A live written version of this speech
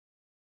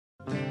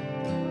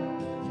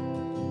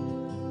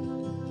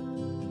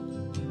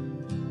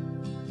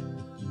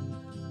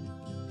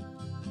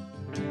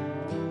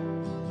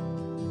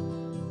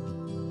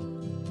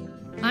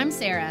I'm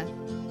Sarah.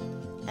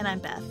 And I'm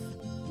Beth.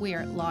 We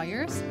are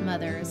lawyers,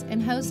 mothers, and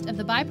hosts of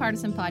the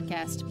bipartisan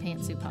podcast,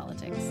 Pantsuit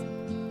Politics.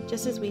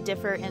 Just as we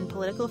differ in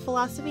political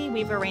philosophy,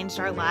 we've arranged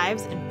our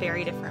lives in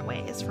very different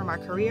ways, from our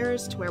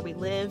careers to where we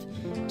live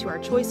to our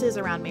choices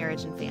around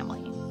marriage and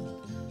family.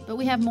 But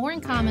we have more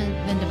in common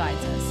than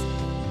divides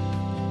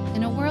us.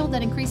 In a world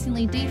that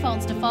increasingly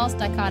defaults to false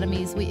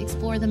dichotomies, we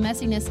explore the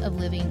messiness of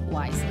living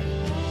wisely.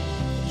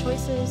 The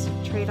choices,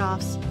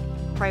 trade-offs,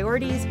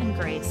 priorities, and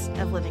grace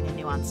of living a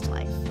nuanced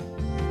life.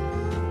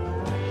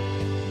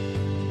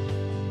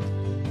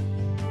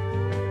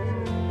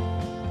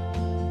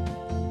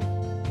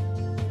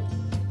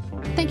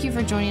 Thank you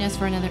for joining us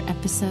for another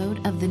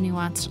episode of The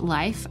Nuanced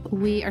Life.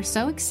 We are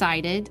so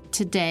excited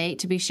today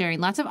to be sharing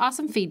lots of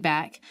awesome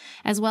feedback,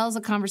 as well as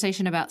a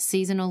conversation about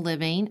seasonal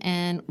living.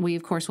 And we,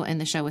 of course, will end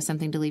the show with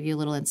something to leave you a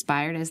little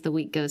inspired as the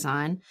week goes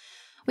on.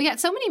 We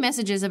got so many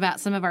messages about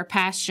some of our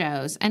past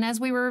shows. And as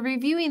we were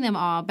reviewing them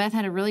all, Beth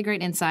had a really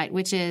great insight,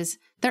 which is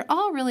they're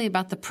all really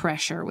about the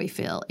pressure we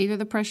feel. Either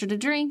the pressure to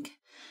drink,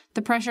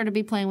 the pressure to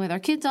be playing with our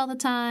kids all the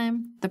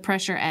time, the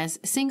pressure as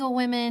single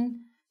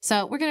women.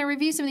 So we're going to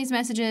review some of these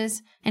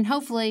messages and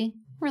hopefully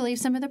relieve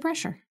some of the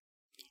pressure.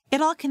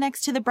 It all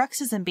connects to the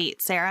bruxism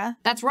beat, Sarah.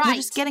 That's right. We're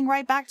just getting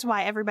right back to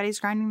why everybody's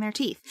grinding their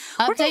teeth.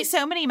 We're getting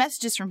so many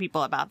messages from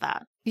people about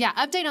that. Yeah,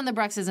 update on the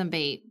bruxism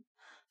beat.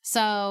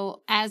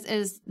 So as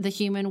is the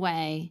human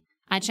way,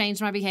 I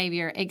changed my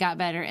behavior, it got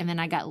better, and then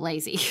I got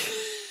lazy.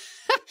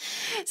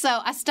 So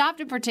I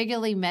stopped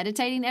particularly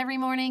meditating every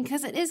morning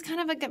because it is kind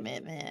of a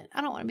commitment.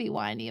 I don't want to be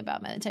whiny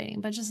about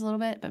meditating, but just a little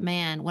bit. But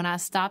man, when I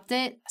stopped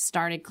it, I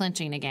started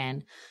clenching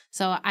again.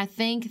 So I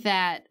think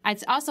that I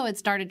also had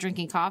started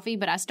drinking coffee,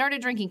 but I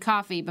started drinking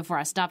coffee before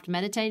I stopped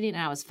meditating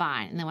and I was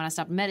fine. And then when I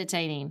stopped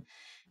meditating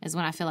is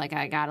when I feel like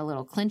I got a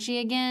little clenchy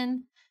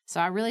again. So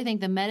I really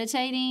think the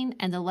meditating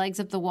and the legs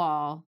up the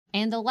wall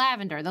and the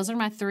lavender, those are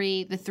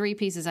the three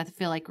pieces I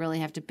feel like really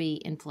have to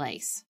be in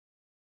place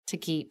to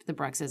keep the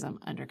bruxism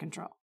under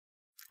control.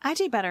 I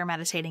do better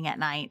meditating at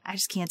night. I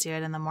just can't do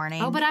it in the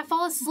morning. Oh, but I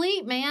fall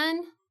asleep,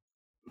 man.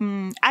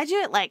 I do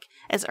it like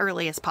as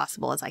early as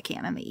possible as I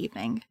can in the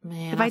evening.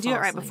 Man, if I do it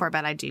right before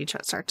bed, I do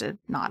start to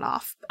nod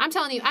off. I'm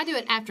telling you, I do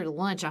it after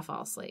lunch. I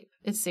fall asleep.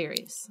 It's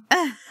serious.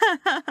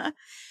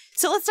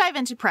 So let's dive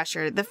into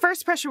pressure. The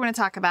first pressure we're going to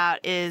talk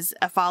about is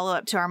a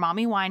follow-up to our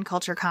mommy wine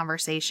culture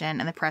conversation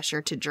and the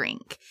pressure to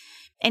drink.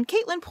 And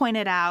Caitlin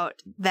pointed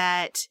out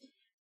that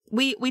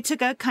we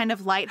took a kind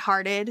of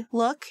lighthearted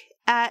look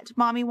at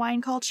mommy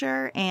wine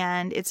culture,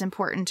 and it's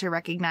important to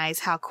recognize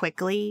how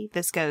quickly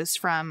this goes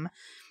from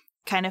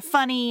kind of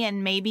funny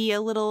and maybe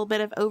a little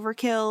bit of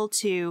overkill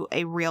to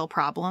a real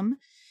problem.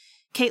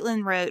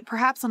 Caitlin wrote,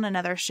 perhaps on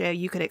another show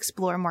you could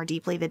explore more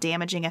deeply the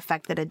damaging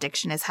effect that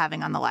addiction is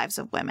having on the lives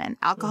of women.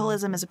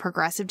 Alcoholism is a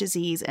progressive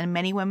disease, and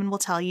many women will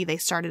tell you they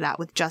started out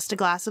with just a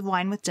glass of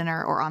wine with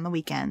dinner or on the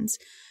weekends.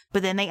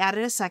 But then they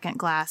added a second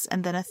glass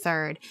and then a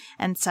third,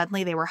 and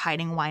suddenly they were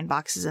hiding wine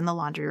boxes in the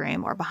laundry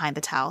room or behind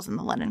the towels in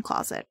the linen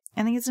closet.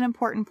 I think it's an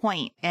important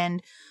point.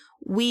 And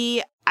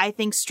we, I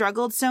think,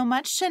 struggled so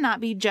much to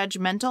not be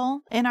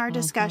judgmental in our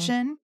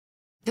discussion.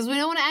 Because we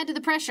don't want to add to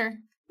the pressure.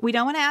 We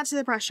don't want to add to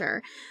the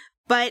pressure.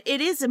 But it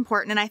is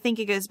important, and I think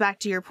it goes back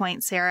to your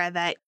point, Sarah,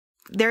 that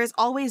there is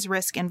always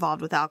risk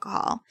involved with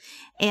alcohol.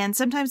 And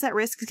sometimes that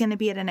risk is going to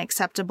be at an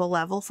acceptable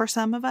level for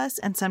some of us,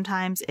 and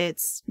sometimes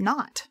it's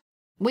not.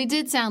 We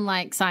did sound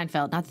like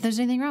Seinfeld. Not that there's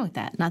anything wrong with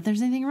that. Not that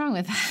there's anything wrong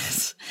with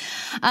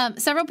that.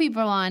 Several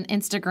people on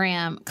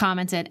Instagram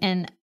commented,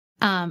 and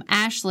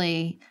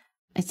Ashley,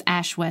 it's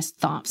Ash West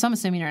Thomp, so I'm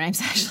assuming her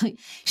name's Ashley,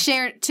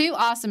 shared two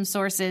awesome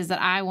sources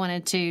that I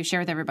wanted to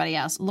share with everybody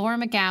else. Laura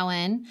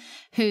McGowan,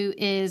 who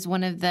is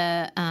one of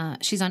the,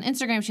 she's on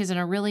Instagram. She's in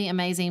a really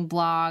amazing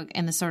blog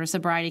in the sort of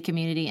sobriety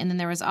community. And then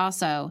there was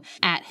also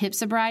at Hip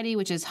Sobriety,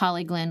 which is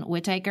Holly Glenn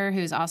Whittaker,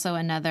 who's also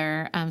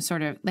another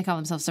sort of, they call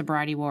themselves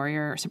sobriety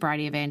warrior or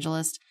sobriety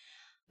evangelist.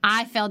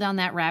 I fell down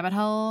that rabbit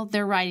hole.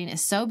 Their writing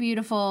is so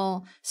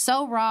beautiful,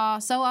 so raw,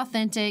 so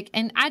authentic.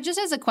 And I just,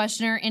 as a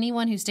questioner,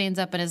 anyone who stands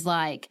up and is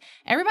like,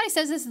 everybody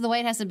says this is the way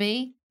it has to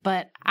be,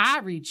 but I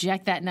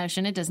reject that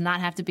notion. It does not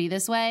have to be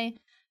this way.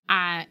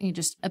 It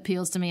just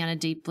appeals to me on a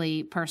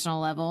deeply personal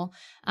level.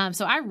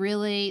 So I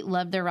really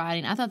loved their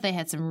writing. I thought they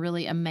had some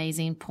really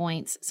amazing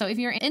points. So if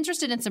you're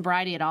interested in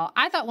sobriety at all,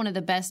 I thought one of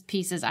the best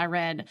pieces I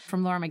read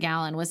from Laura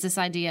McGowan was this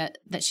idea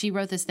that she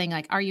wrote this thing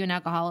like, are you an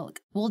alcoholic?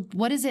 Well,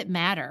 what does it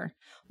matter?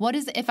 What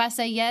is, if I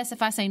say yes,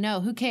 if I say no,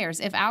 who cares?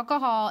 If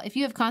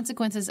you have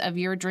consequences of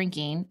your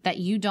drinking that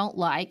you don't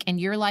like and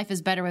your life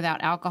is better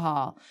without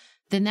alcohol,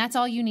 then that's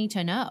all you need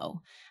to know.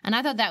 And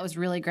I thought that was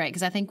really great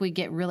because I think we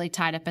get really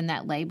tied up in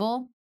that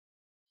label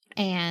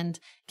and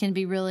can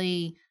be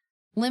really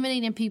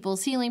limiting in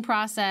people's healing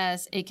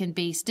process. It can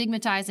be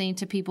stigmatizing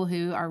to people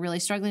who are really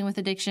struggling with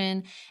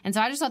addiction. And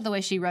so I just thought the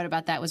way she wrote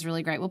about that was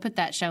really great. We'll put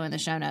that show in the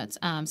show notes.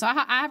 So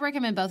I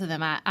recommend both of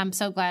them. I'm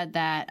so glad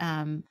that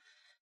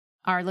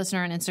our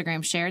listener on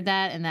Instagram shared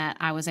that and that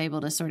I was able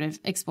to sort of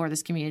explore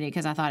this community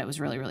because I thought it was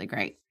really, really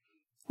great.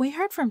 We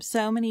heard from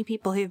so many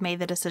people who've made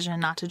the decision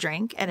not to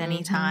drink at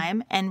any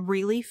time and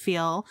really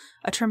feel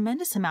a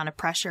tremendous amount of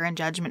pressure and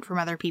judgment from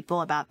other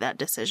people about that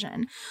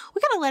decision.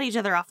 We got to let each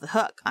other off the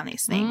hook on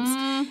these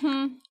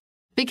things.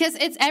 Because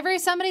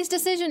somebody's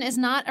decision is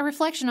not a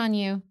reflection on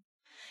you.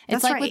 It's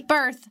That's like right. with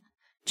birth.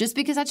 Just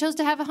because I chose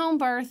to have a home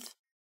birth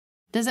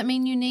doesn't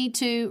mean you need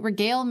to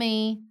regale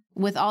me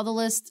with all the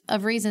list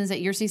of reasons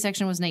that your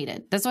C-section was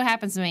needed. That's what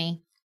happens to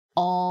me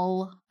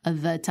all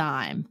the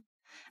time.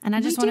 And I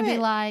just want to be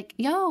like,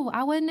 yo,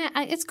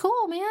 it's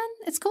cool, man.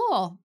 It's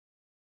cool.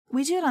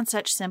 We do it on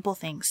such simple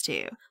things,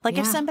 too. Like,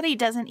 if somebody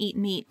doesn't eat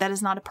meat, that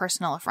is not a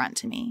personal affront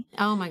to me.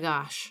 Oh, my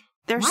gosh.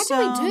 There's Why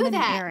so do we do many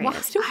that? areas.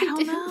 Why do we I don't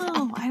do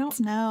know. that? I don't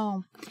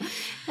know.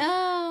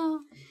 Oh.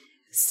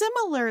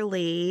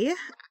 Similarly,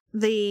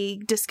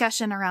 the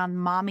discussion around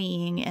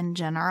mommying in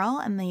general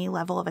and the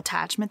level of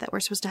attachment that we're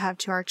supposed to have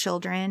to our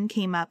children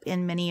came up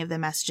in many of the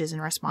messages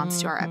in response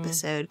to our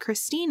episode.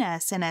 Christina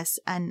sent us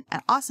an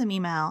awesome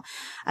email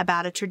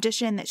about a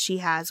tradition that she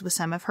has with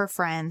some of her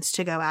friends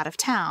to go out of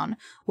town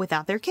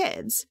without their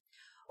kids.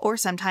 Or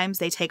sometimes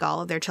they take all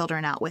of their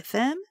children out with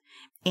them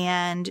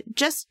and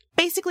just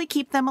basically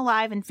keep them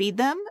alive and feed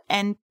them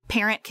and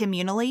parent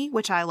communally,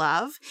 which I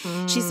love.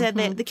 She said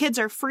that the kids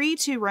are free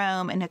to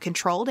roam in a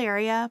controlled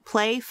area,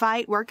 play,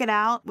 fight, work it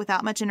out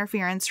without much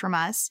interference from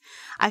us.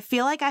 I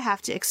feel like I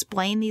have to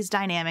explain these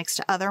dynamics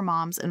to other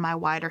moms in my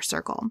wider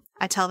circle.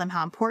 I tell them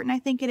how important I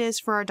think it is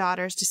for our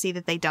daughters to see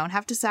that they don't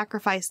have to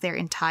sacrifice their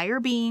entire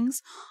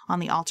beings on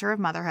the altar of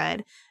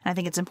motherhood. And I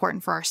think it's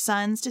important for our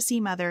sons to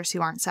see mothers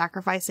who aren't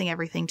sacrificing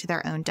everything to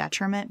their own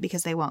detriment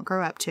because they won't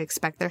grow up to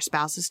expect their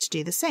spouses to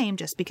do the same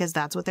just because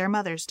that's what their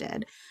mothers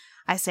did.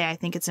 I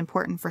think it's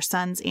important for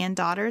sons and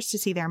daughters to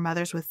see their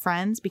mothers with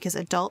friends because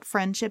adult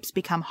friendships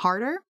become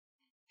harder.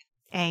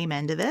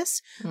 Amen to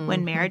this.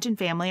 When marriage and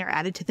family are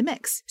added to the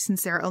mix,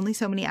 since there are only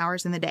so many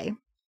hours in the day.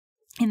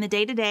 In the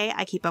day-to-day,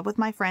 I keep up with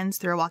my friends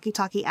through a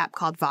walkie-talkie app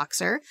called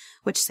Voxer,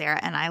 which Sarah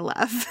and I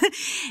love.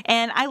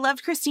 And I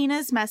loved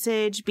Christina's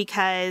message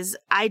because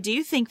I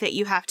do think that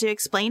you have to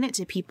explain it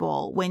to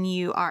people when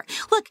you are...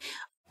 Look,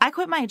 I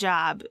quit my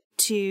job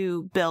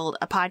to build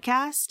a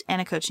podcast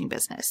and a coaching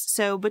business.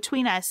 So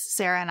between us,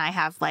 Sarah and I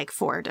have like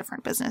 4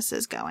 different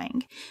businesses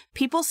going.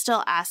 People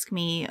still ask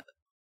me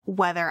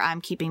whether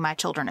I'm keeping my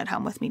children at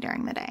home with me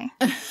during the day.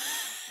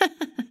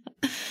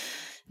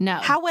 No.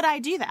 How would I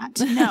do that?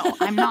 No,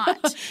 I'm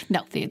not.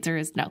 No, the answer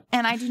is no.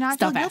 And I do not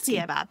feel guilty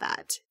asking. about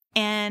that.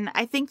 And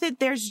I think that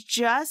there's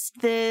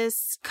just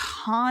this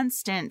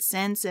constant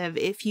sense of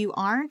if you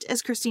aren't,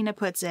 as Christina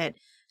puts it,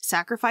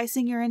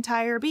 sacrificing your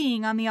entire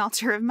being on the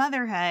altar of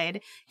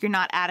motherhood, you're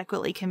not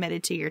adequately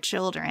committed to your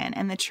children.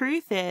 And the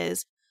truth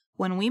is,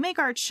 when we make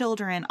our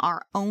children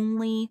our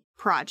only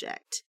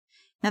project,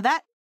 now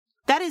that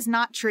is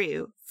not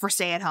true for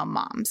stay-at-home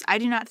moms. I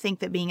do not think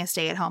that being a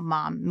stay-at-home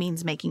mom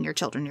means making your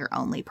children your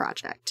only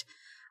project.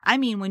 I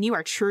mean, when you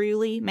are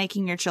truly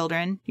making your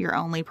children your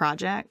only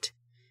project,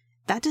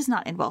 that does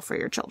not end well for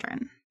your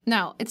children.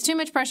 No, it's too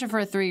much pressure for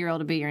a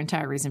 3-year-old to be your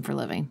entire reason for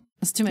living.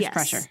 It's too much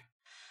pressure.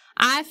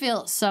 I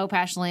feel so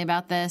passionately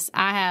about this.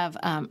 I have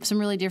some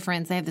really dear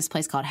friends. They have this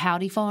place called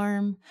Howdy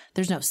Farm.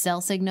 There's no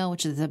cell signal,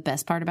 which is the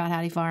best part about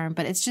Howdy Farm.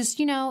 But it's just,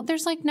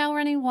 there's like no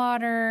running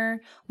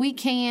water. We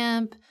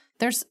camp.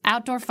 There's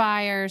outdoor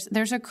fires.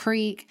 There's a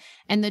creek.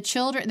 And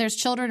there's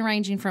children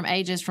ranging from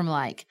ages from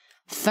like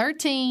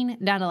 13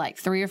 down to like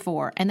 3 or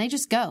 4. And they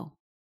just go.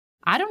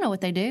 I don't know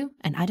what they do,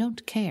 and I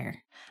don't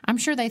care. I'm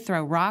sure they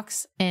throw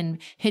rocks and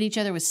hit each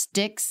other with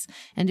sticks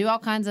and do all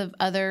kinds of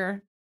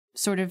other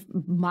sort of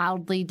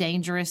mildly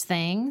dangerous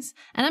things.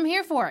 And I'm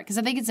here for it because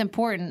I think it's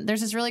important.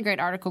 There's this really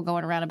great article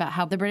going around about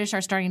how the British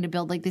are starting to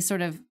build like these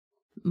sort of,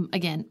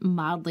 again,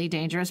 mildly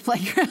dangerous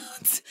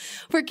playgrounds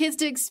for kids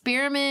to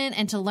experiment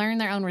and to learn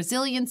their own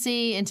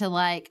resiliency and to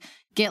like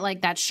get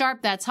like that's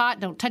sharp, that's hot,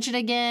 don't touch it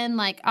again.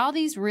 Like all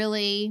these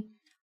really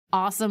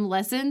awesome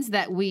lessons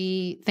that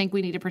we think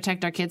we need to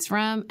protect our kids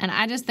from. And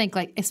I just think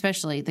like,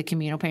 especially the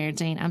communal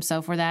parenting, I'm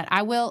so for that.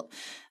 I will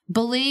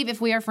believe if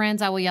we are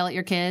friends, I will yell at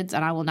your kids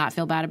and I will not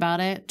feel bad about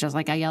it, just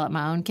like I yell at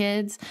my own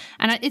kids.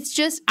 And it's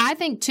just, I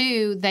think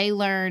too, they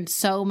learn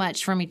so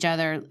much from each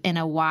other in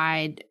a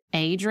wide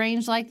age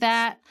range like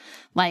that.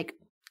 Like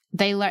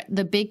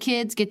the big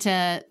kids get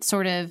to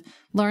sort of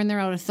learn their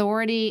own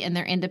authority and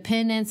their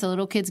independence. The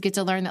little kids get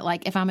to learn that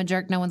like, if I'm a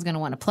jerk, no one's going to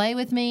want to play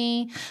with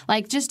me.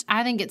 Like just,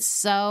 I think it's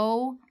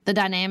so, the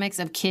dynamics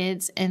of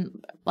kids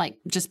and like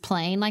just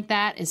playing like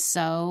that is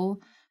so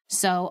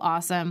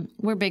awesome.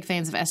 We're big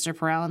fans of Esther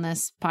Perel in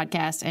this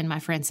podcast, and my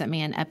friend sent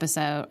me an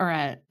episode or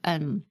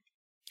an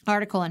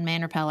article in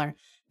Man Repeller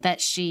that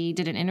she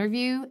did an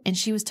interview, and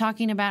she was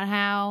talking about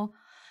how,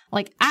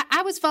 like,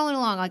 I was following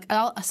along, like,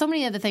 so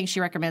many of the things she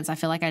recommends, I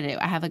feel like I do.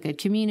 I have a good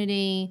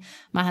community.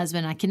 My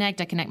husband, I connect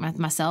with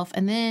myself.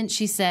 And then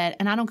she said,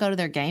 and I don't go to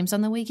their games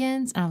on the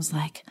weekends. And I was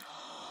like,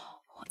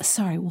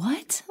 sorry,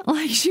 what?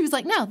 Like, she was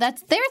like, no,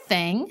 that's their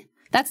thing.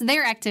 That's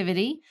their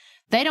activity.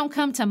 They don't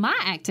come to my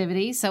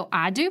activity, so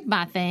I do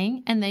my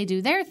thing and they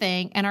do their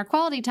thing. And our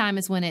quality time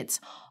is when it's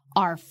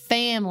our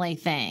family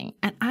thing.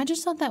 And I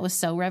just thought that was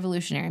so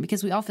revolutionary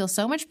because we all feel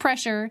so much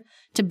pressure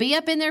to be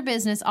up in their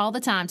business all the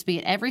time, to be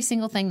at every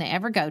single thing they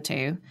ever go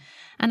to.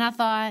 And I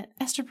thought,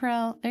 Esther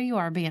Perel, there you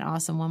are being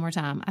awesome one more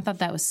time. I thought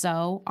that was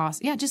so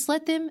awesome. Yeah, just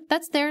let them,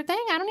 that's their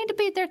thing. I don't need to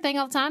be at their thing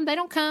all the time. They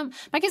don't come,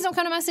 my kids don't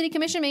come to my city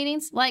commission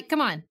meetings. Like,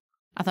 come on.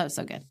 I thought it was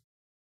so good.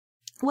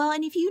 Well,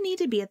 and if you need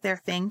to be at their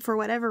thing for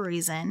whatever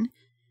reason,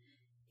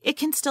 it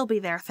can still be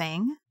their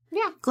thing.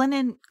 Yeah.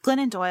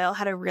 Glennon Doyle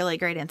had a really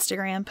great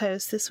Instagram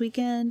post this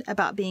weekend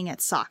about being at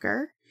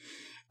soccer.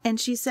 And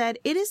she said,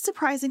 it is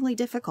surprisingly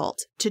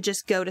difficult to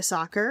just go to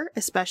soccer,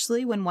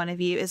 especially when one of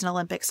you is an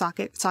Olympic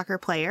soccer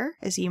player.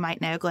 As you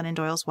might know, Glennon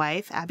Doyle's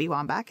wife, Abby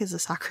Wambach, is a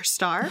soccer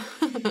star.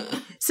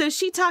 So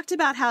she talked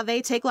about how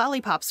they take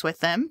lollipops with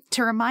them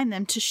to remind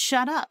them to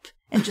shut up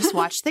and just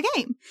watch the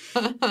game.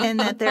 And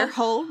that their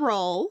whole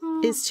role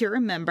is to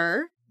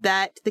remember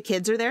that the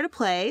kids are there to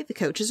play, the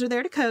coaches are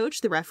there to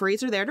coach, the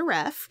referees are there to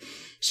ref.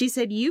 She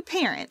said, you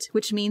parent,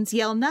 which means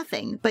yell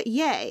nothing, but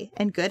yay,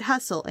 and good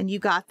hustle, and you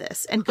got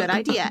this, and good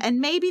idea, and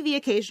maybe the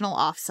occasional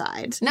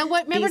offside. Now,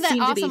 remember that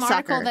awesome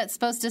article that's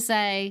supposed to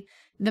say,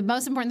 the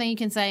most important thing you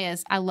can say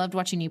is, I loved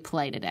watching you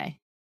play today.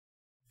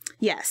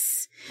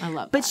 Yes. I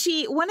love that.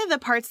 But one of the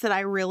parts that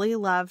I really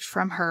loved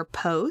from her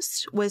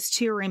post was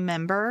to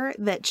remember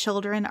that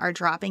children are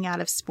dropping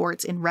out of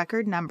sports in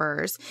record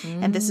numbers.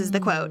 And this is the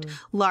quote,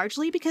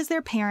 largely because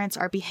their parents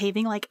are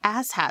behaving like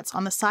asshats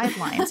on the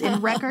sidelines in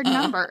record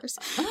numbers.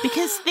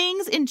 Because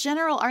things in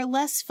general are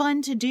less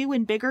fun to do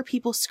when bigger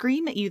people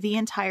scream at you the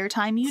entire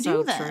time you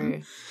do them.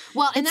 True.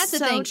 Well, and that's the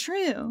thing. So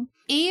true.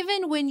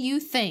 Even when you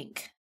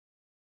think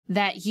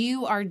that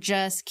you are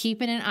just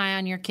keeping an eye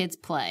on your kids'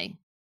 play,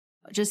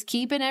 just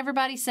keeping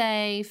everybody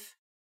safe,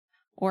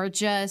 or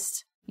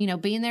just,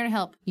 being there to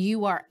help,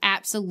 you are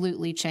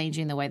absolutely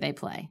changing the way they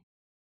play.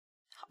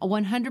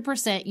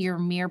 100% your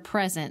mere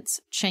presence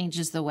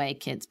changes the way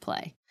kids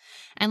play.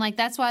 And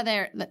that's why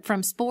they're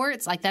from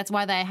sports, that's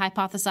why they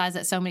hypothesize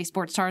that so many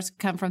sports stars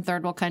come from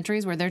third world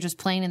countries where they're just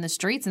playing in the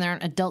streets and there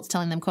aren't adults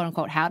telling them, quote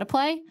unquote, how to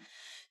play,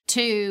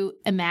 to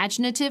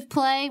imaginative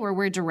play where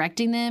we're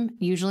directing them,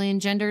 usually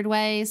in gendered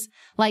ways.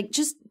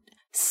 Just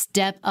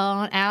step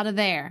on out of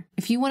there.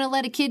 If you want to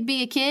let a kid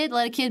be a kid,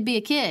 let a kid be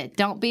a kid.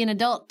 Don't be an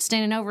adult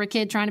standing over a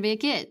kid trying to be a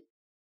kid.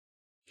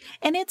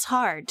 And it's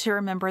hard to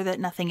remember that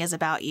nothing is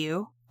about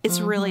you. It's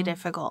really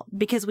difficult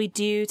because we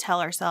do tell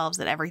ourselves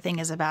that everything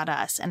is about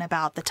us and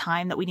about the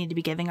time that we need to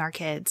be giving our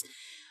kids.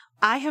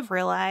 I have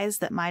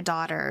realized that my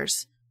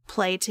daughters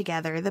play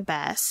together the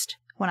best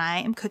when I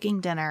am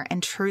cooking dinner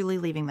and truly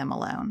leaving them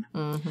alone.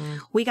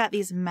 We got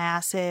these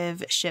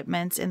massive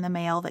shipments in the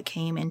mail that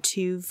came in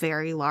 2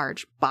 very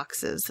large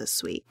boxes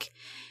this week.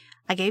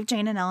 I gave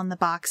Jane and Ellen the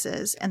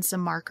boxes and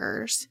some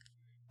markers,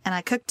 and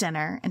I cooked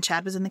dinner, and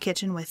Chad was in the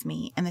kitchen with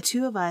me, and the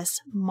two of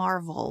us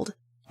marveled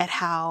at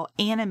how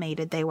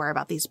animated they were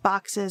about these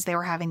boxes. They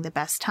were having the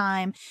best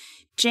time.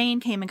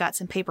 Jane came and got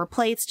some paper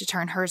plates to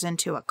turn hers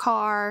into a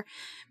car.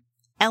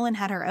 Ellen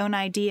had her own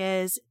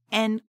ideas,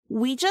 and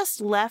we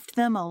just left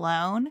them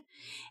alone.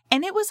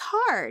 And it was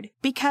hard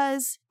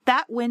because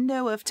that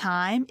window of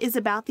time is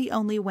about the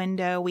only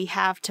window we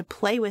have to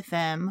play with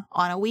them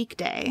on a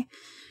weekday.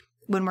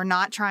 When we're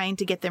not trying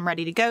to get them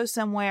ready to go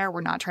somewhere,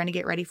 we're not trying to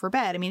get ready for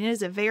bed. I mean, it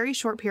is a very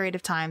short period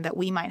of time that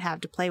we might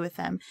have to play with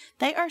them.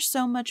 They are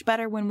so much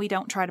better when we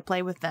don't try to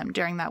play with them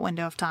during that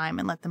window of time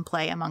and let them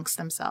play amongst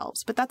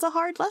themselves. But that's a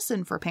hard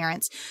lesson for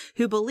parents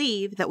who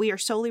believe that we are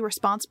solely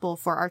responsible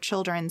for our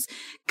children's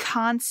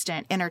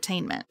constant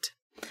entertainment.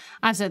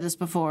 I've said this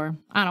before.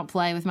 I don't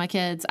play with my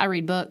kids. I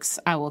read books.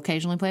 I will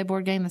occasionally play a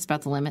board game. That's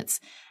about the limits.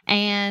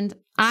 And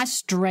I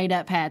straight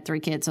up had 3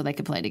 kids so they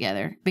could play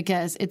together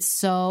because it's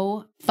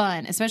so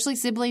fun, especially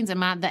siblings.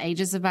 And the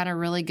ages of mine are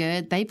really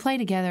good. They play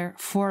together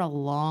for a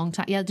long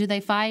time. Yeah. Do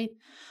they fight?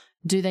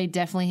 Do they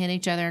definitely hit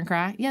each other and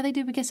cry? Yeah, they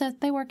do, because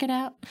they work it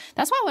out.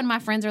 That's why when my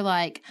friends are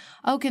like,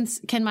 oh,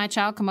 can my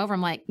child come over? I'm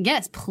like,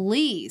 yes,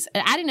 please.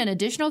 Adding an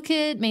additional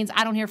kid means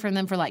I don't hear from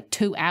them for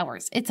 2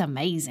 hours. It's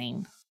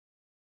amazing.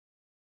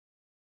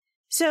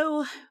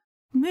 So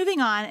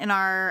moving on in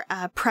our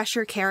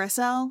pressure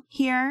carousel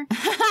here,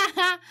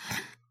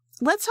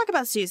 let's talk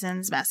about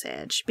Susan's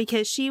message,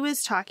 because she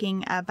was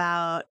talking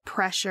about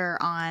pressure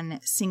on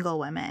single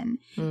women.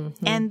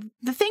 And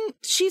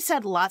she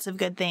said lots of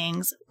good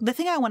things. The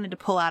thing I wanted to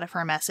pull out of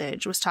her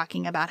message was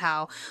talking about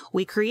how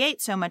we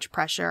create so much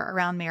pressure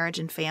around marriage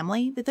and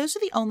family that those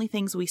are the only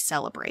things we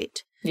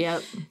celebrate.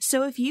 Yep.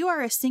 So if you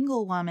are a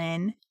single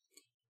woman,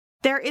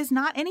 there is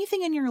not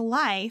anything in your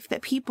life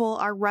that people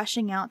are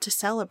rushing out to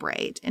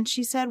celebrate. And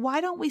she said, why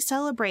don't we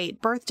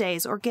celebrate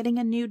birthdays or getting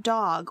a new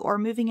dog or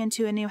moving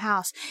into a new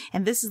house?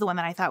 And this is the one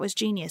that I thought was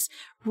genius.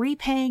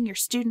 Repaying your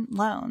student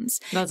loans.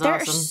 That's there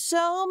awesome. Are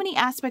so many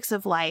aspects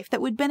of life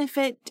that would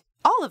benefit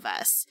all of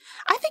us.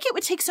 I think it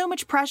would take so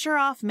much pressure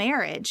off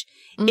marriage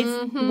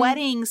if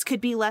weddings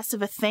could be less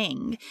of a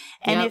thing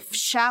and if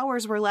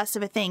showers were less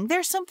of a thing.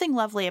 There's something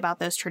lovely about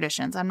those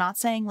traditions. I'm not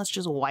saying let's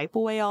just wipe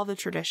away all the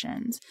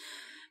traditions.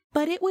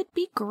 but it would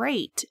be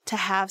great to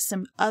have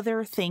some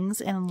other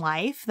things in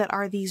life that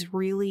are these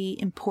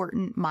really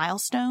important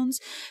milestones.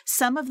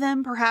 Some of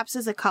them perhaps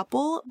as a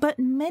couple, but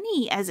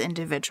many as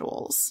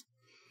individuals.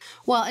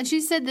 Well, and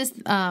she said this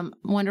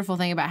wonderful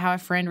thing about how a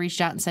friend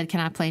reached out and said, can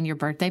I plan your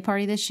birthday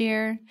party this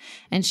year?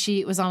 And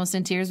she was almost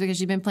in tears because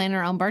she'd been planning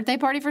her own birthday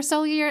party for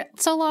so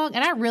long.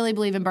 And I really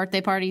believe in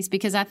birthday parties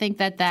because I think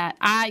that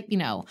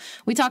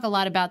we talk a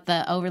lot about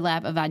the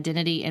overlap of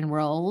identity and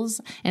roles.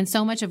 And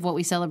so much of what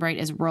we celebrate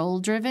is role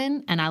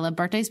driven. And I love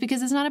birthdays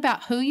because it's not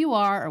about who you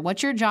are or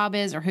what your job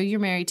is or who you're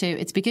married to.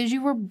 It's because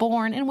you were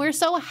born and we're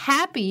so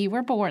happy you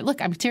were born.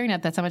 Look, I'm tearing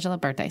up. That's how much I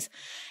love birthdays.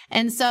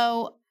 And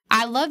so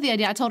I love the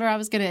idea. I told her I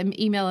was going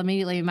to email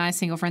immediately my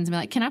single friends and be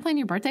like, can I plan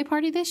your birthday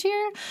party this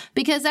year?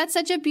 Because that's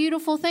such a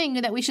beautiful thing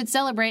that we should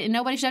celebrate and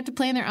nobody should have to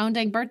plan their own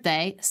dang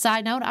birthday.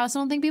 Side note, I also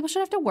don't think people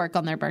should have to work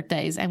on their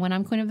birthdays. And when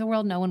I'm queen of the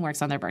world, no one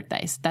works on their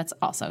birthdays. That's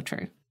also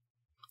true.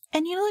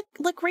 And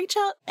look, reach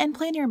out and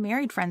plan your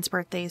married friends'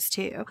 birthdays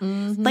too.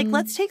 Mm-hmm. Like,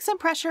 let's take some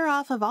pressure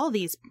off of all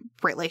these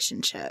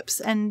relationships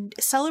and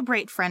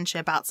celebrate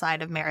friendship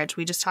outside of marriage.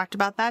 We just talked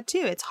about that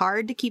too. It's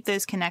hard to keep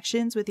those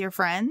connections with your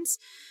friends.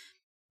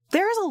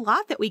 There's a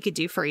lot that we could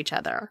do for each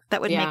other that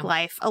would make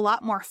life a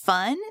lot more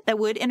fun, that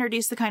would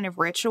introduce the kind of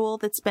ritual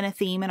that's been a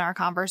theme in our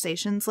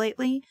conversations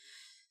lately.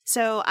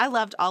 So I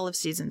loved all of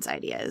Susan's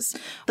ideas.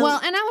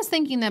 Well, and I was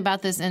thinking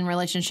about this in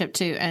relationship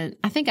too, and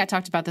I think I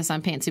talked about this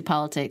on Pantsuit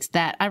Politics,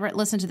 that I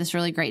listened to this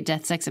really great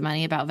Death, Sex, and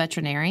Money about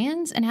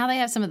veterinarians and how they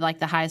have some of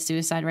the highest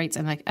suicide rates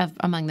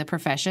among the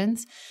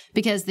professions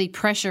because the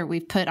pressure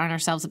we've put on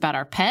ourselves about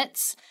our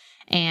pets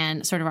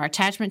and sort of our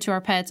attachment to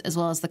our pets, as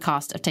well as the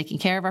cost of taking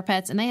care of our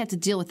pets. And they have to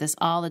deal with this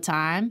all the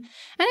time. And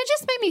it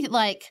just made me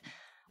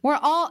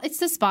it's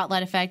the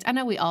spotlight effect. I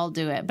know we all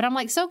do it, but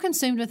I'm so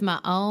consumed with my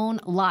own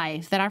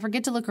life that I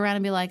forget to look around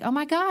and be like, oh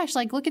my gosh,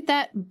 look at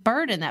that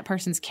burden that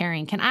person's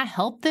carrying. Can I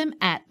help them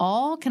at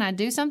all? Can I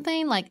do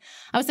something? I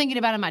was thinking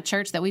about in my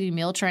church that we do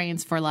meal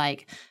trains for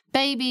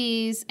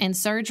babies and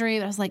surgery.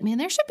 But I was like, man,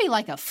 there should be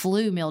a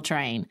flu meal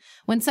train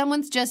when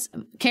someone's just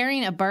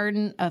carrying a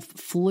burden of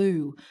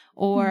flu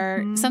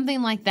or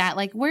something like that.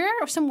 Where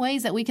are some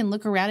ways that we can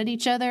look around at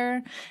each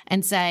other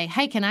and say,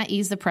 hey, can I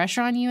ease the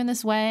pressure on you in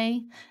this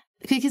way?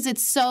 Because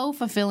it's so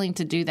fulfilling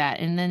to do that.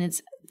 And then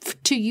it's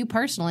to you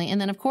personally.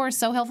 And then, of course,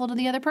 so helpful to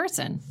the other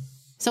person.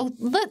 So,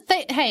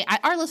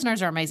 our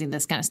listeners are amazing,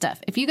 this kind of stuff.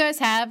 If you guys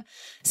have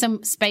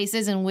some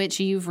spaces in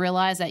which you've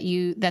realized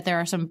that there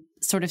are some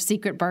sort of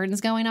secret burdens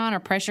going on or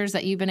pressures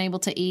that you've been able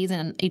to ease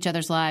in each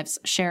other's lives,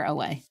 share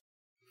away.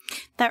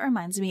 That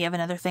reminds me of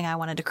another thing I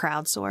wanted to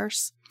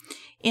crowdsource.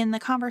 In the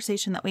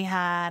conversation that we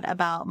had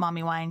about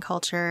mommy wine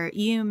culture,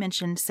 you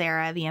mentioned,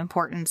 Sarah, the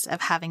importance of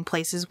having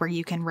places where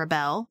you can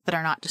rebel that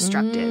are not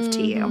destructive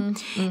to you.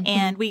 Mm-hmm.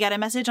 And we got a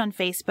message on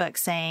Facebook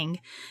saying,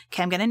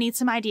 okay, I'm going to need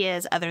some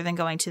ideas other than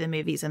going to the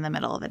movies in the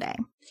middle of the day.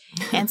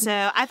 And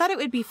so I thought it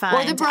would be fun.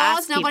 Or the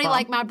bras. Nobody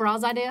liked my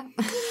bras idea.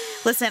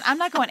 Listen, I'm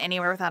not going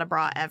anywhere without a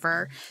bra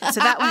ever. So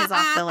that one is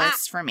off the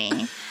list for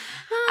me.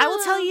 I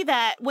will tell you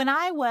that when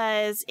I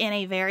was in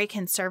a very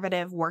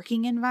conservative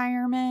working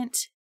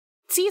environment,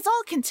 see, it's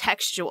all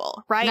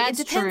contextual, right?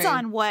 That's it depends true.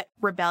 on what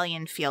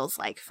rebellion feels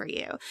like for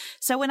you.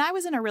 So when I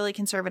was in a really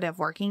conservative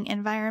working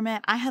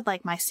environment, I had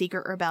my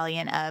secret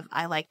rebellion of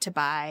I like to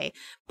buy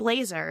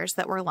blazers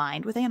that were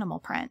lined with animal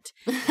print.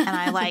 And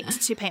I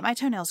liked to paint my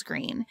toenails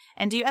green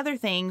and do other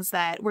things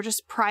that were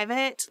just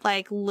private,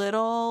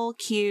 little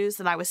cues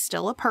that I was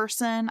still a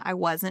person. I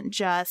wasn't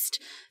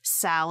just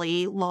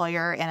Sally,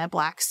 lawyer in a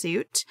black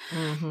suit.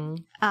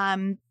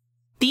 Mm-hmm.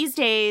 These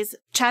days,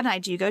 Chad and I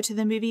do go to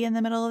the movie in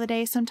the middle of the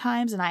day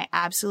sometimes, and I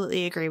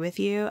absolutely agree with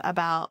you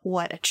about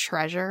what a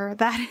treasure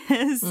that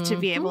is to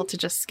be able to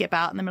just skip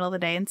out in the middle of the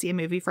day and see a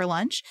movie for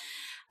lunch.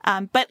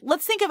 But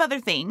let's think of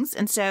other things.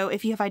 And so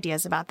if you have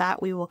ideas about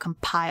that, we will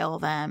compile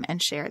them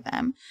and share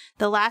them.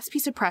 The last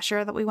piece of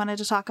pressure that we wanted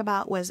to talk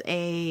about was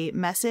a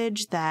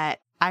message that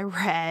I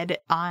read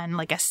on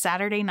a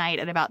Saturday night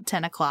at about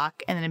 10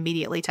 o'clock and then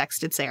immediately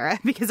texted Sarah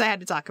because I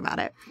had to talk about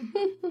it.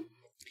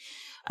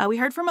 We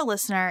heard from a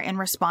listener in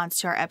response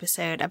to our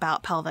episode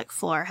about pelvic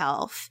floor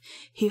health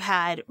who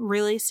had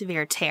really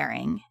severe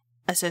tearing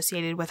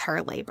associated with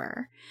her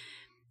labor.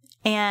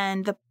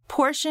 And the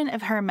portion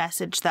of her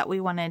message that we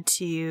wanted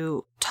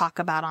to talk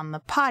about on the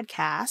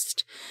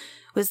podcast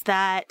was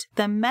that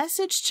the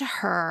message to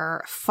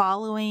her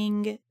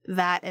following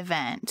that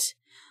event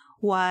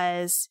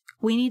was,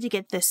 we need to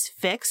get this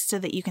fixed so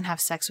that you can have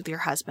sex with your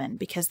husband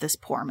because this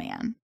poor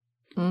man.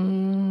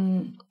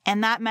 And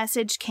that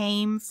message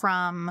came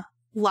from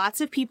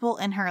lots of people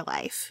in her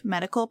life,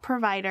 medical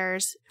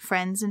providers,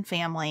 friends, and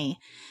family.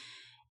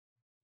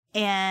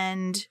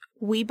 And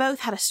we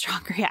both had a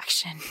strong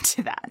reaction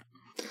to that.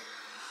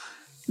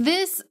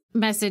 This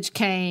message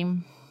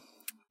came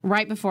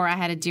right before I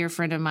had a dear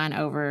friend of mine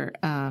over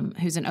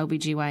who's an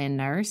OBGYN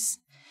nurse.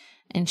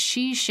 And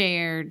she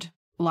shared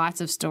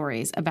lots of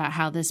stories about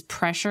how this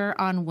pressure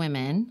on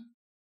women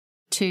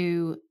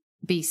to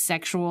be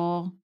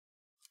sexual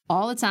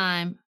all the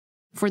time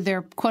for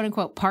their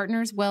quote-unquote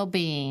partner's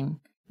well-being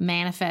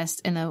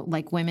manifest in the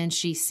like women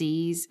she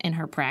sees in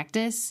her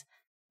practice.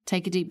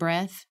 Take a deep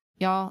breath,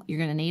 y'all. You're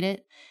going to need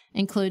it.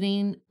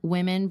 Including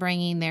women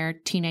bringing their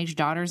teenage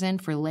daughters in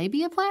for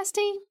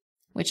labiaplasty,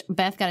 which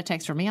Beth got a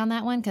text from me on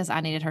that one because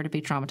I needed her to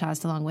be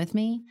traumatized along with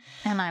me.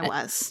 And I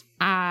was.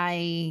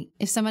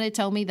 If somebody had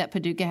told me that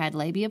Paducah had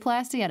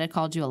labiaplasty, I'd have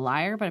called you a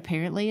liar, but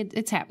apparently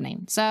it's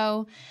happening.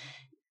 So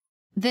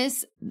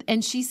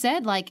and she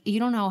said, like, you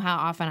don't know how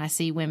often I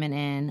see women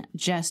in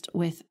just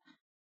with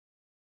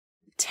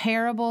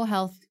terrible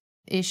health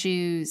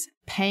issues,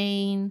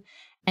 pain,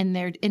 and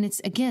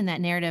it's again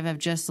that narrative of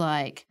just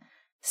like,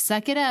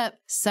 suck it up,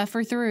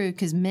 suffer through,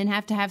 because men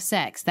have to have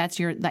sex. That's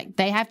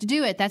they have to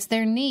do it. That's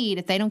their need.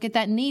 If they don't get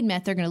that need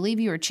met, they're going to leave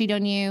you or cheat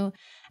on you.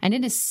 And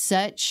it is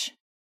such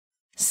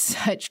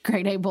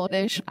grade A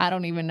bullshit. I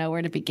don't even know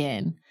where to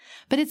begin.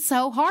 But it's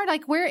so hard.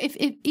 Like, if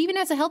even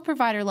as a health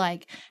provider,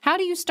 like, how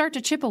do you start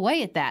to chip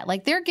away at that?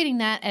 Like, they're getting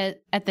that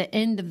at the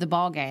end of the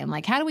ball game.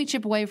 Like, how do we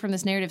chip away from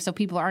this narrative so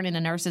people aren't in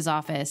a nurse's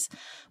office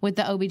with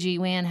the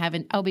OBGYN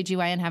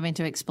having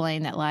to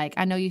explain that, like,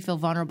 I know you feel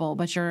vulnerable,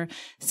 but your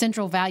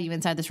central value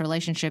inside this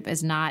relationship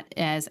is not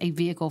as a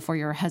vehicle for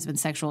your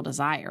husband's sexual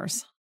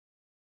desires.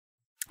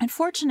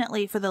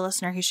 Unfortunately for the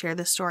listener who shared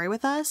this story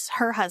with us,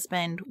 her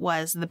husband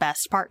was the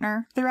best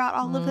partner throughout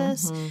all of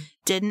this,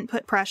 didn't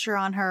put pressure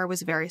on her,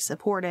 was very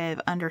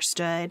supportive,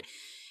 understood.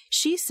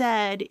 She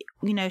said,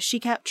 she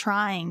kept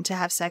trying to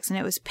have sex and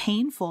it was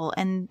painful,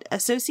 and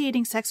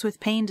associating sex with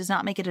pain does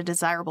not make it a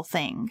desirable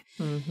thing.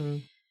 Mm-hmm.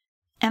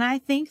 And I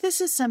think this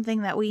is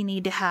something that we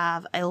need to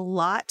have a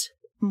lot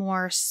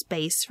more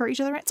space for each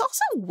other. It's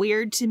also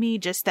weird to me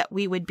just that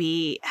we would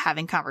be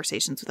having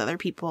conversations with other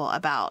people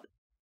about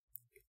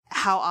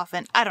how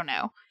often, I don't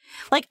know.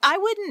 Like, I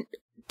wouldn't,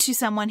 to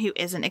someone who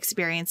isn't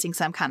experiencing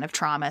some kind of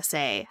trauma,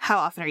 say, how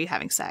often are you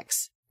having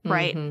sex?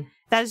 Right? Mm-hmm.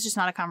 That is just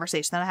not a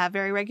conversation that I have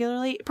very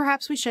regularly.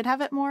 Perhaps we should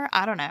have it more.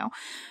 I don't know.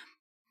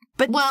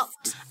 But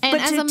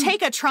to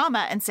take a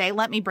trauma and say,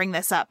 let me bring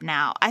this up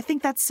now, I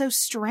think that's so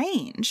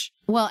strange.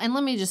 Well, and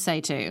let me just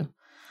say, too,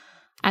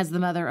 as the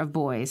mother of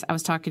boys, I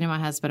was talking to my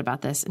husband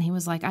about this, and he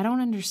was like, I don't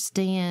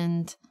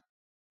understand,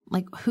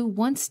 like, who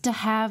wants to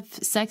have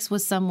sex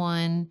with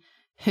someone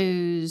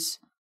who's,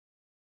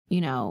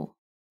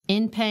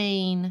 in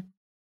pain,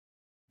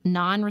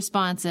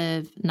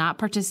 non-responsive, not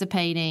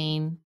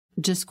participating,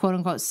 just quote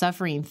unquote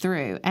suffering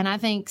through. And I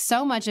think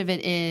so much of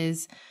it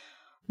is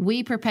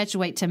we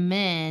perpetuate to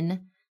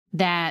men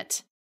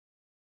that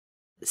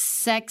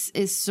sex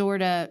is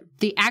sort of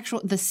the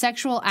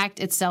sexual act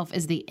itself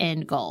is the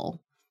end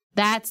goal.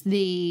 That's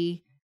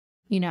the,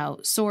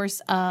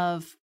 source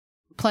of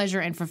pleasure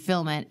and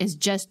fulfillment, is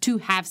just to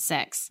have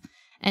sex.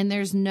 And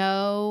there's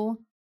no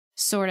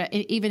sort of,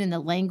 even in the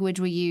language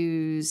we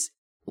use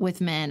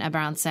with men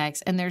around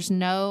sex, and there's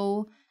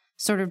no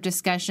sort of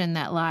discussion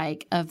that,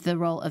 like, of the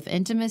role of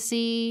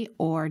intimacy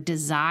or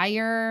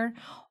desire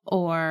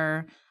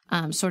or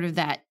sort of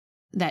that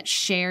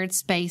shared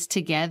space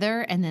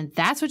together. And then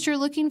that's what you're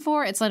looking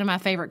for. It's one of my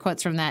favorite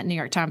quotes from that New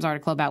York Times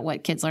article about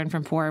what kids learn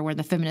from porn, where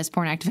the feminist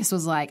porn activist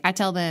was like, I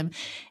tell them,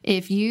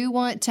 if you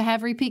want to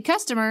have repeat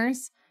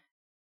customers,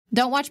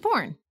 don't watch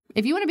porn.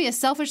 If you want to be a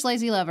selfish,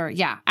 lazy lover,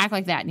 yeah, act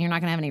like that, and you're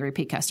not going to have any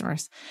repeat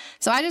customers.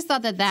 So I just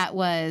thought that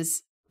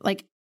was,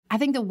 like, I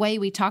think the way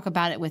we talk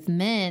about it with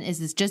men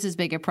is just as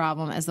big a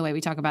problem as the way we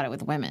talk about it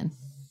with women.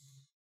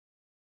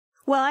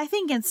 Well, I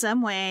think in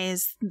some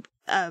ways,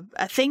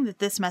 a thing that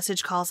this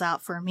message calls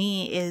out for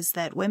me is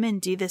that women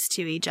do this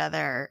to each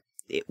other.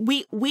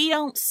 We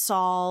don't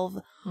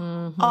solve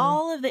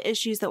all of the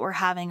issues that we're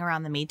having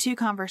around the Me Too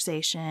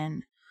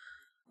conversation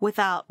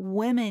without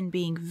women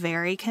being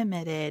very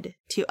committed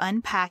to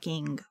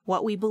unpacking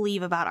what we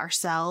believe about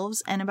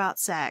ourselves and about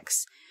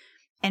sex,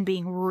 and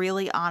being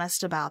really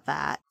honest about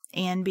that,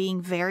 and being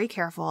very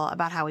careful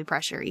about how we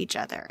pressure each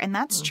other. And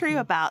that's true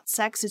about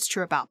sex. It's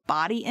true about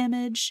body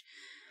image.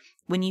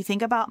 When you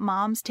think about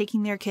moms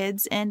taking their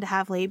kids in to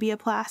have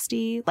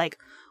labiaplasty, like,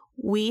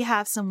 we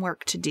have some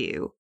work to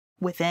do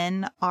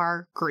within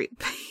our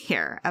group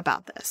here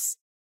about this.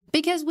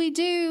 Because we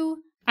do.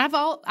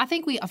 I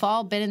think we have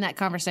all been in that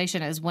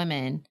conversation as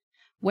women,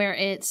 where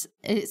it's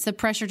the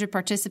pressure to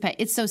participate.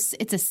 It's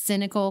a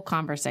cynical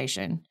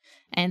conversation,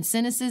 and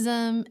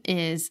cynicism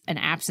is an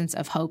absence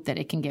of hope that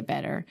it can get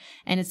better.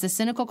 And it's the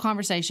cynical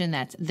conversation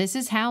that this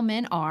is how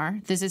men are.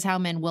 This is how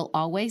men will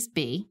always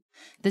be.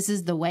 This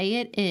is the way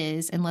it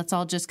is. And let's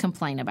all just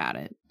complain about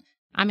it.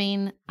 I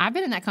mean, I've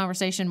been in that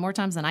conversation more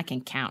times than I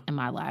can count in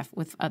my life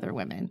with other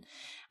women.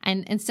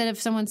 And instead of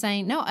someone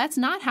saying, no, that's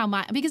not how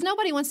because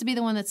nobody wants to be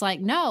the one that's like,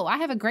 no, I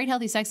have a great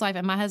healthy sex life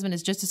and my husband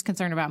is just as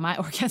concerned about my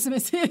orgasm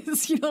as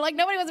his, like,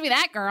 nobody wants to be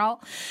that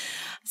girl.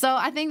 So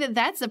I think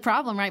that's the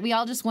problem, right? We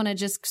all just want to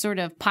just sort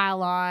of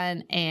pile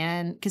on,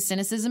 and because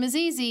cynicism is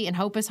easy and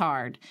hope is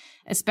hard,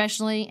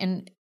 especially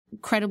in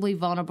incredibly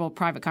vulnerable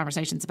private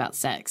conversations about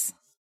sex.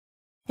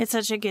 It's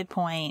such a good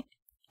point.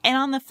 And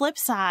on the flip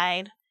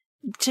side,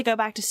 to go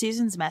back to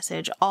Susan's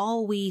message,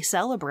 all we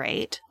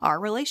celebrate are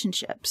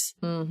relationships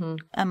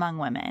among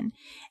women.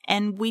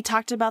 And we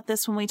talked about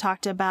this when we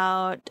talked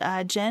about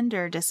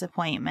gender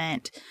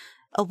disappointment.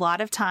 A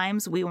lot of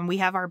times when we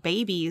have our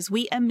babies,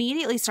 we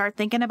immediately start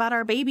thinking about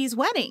our babies'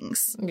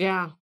 weddings.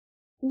 Yeah.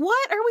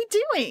 What are we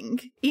doing?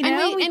 You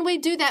know, and we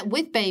do that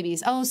with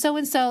babies. Oh,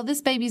 so-and-so,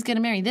 this baby's going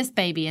to marry this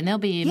baby, and they'll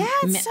be... Yeah,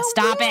 it's so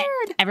stop weird.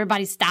 it.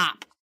 Everybody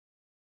stop.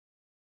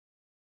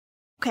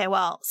 Okay,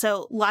 well,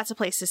 so lots of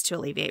places to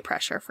alleviate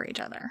pressure for each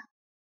other.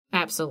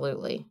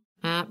 Absolutely.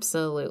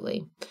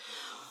 Absolutely.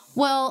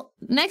 Well,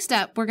 next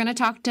up, we're going to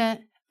talk to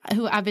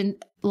who I've been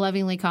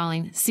lovingly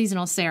calling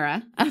Seasonal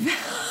Sarah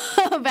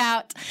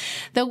about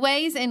the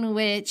ways in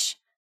which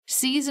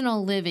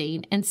seasonal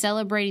living and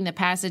celebrating the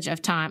passage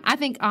of time. I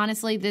think,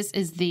 honestly, this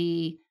is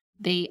the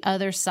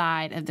other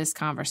side of this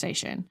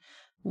conversation.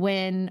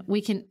 When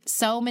we can,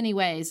 so many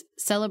ways,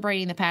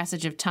 celebrating the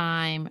passage of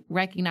time,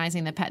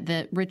 recognizing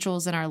the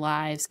rituals in our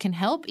lives can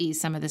help ease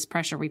some of this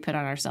pressure we put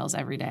on ourselves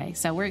every day.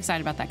 So we're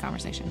excited about that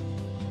conversation.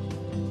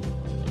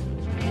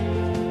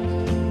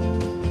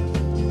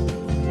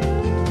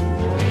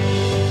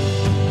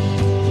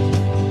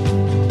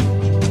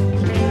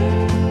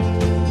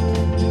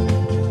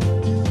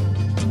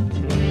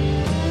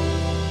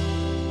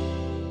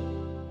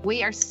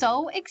 We are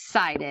so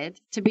excited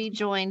to be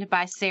joined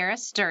by Sarah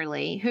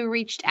Sturley, who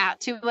reached out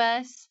to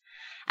us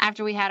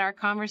after we had our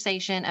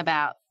conversation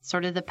about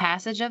sort of the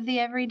passage of the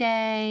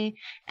everyday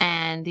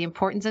and the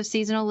importance of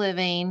seasonal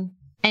living.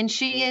 And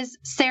she is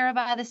Sarah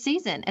by the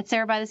Season at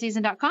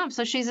sarahbytheseason.com.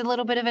 So she's a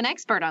little bit of an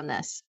expert on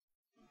this.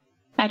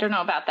 I don't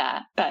know about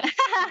that, but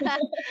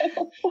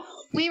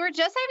we were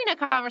just having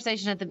a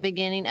conversation at the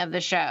beginning of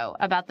the show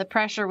about the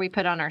pressure we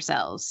put on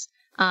ourselves.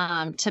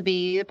 To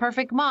be the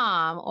perfect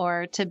mom,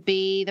 or to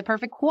be the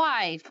perfect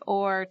wife,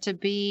 or to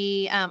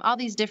be all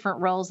these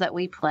different roles that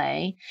we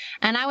play.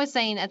 And I was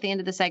saying at the end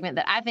of the segment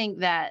that I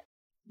think that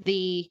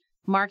the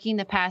marking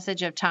the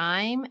passage of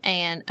time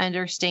and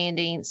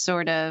understanding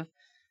sort of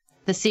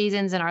the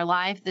seasons in our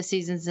life, the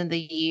seasons in the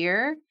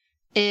year,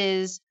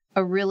 is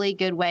a really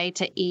good way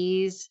to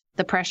ease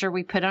the pressure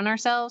we put on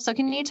ourselves. So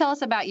can you tell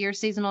us about your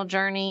seasonal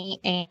journey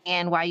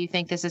and why you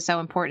think this is so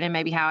important, and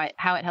maybe how it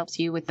helps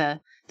you with the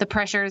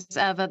pressures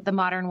of the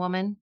modern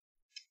woman?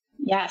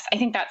 Yes, I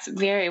think that's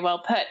very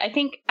well put. I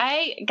think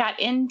I got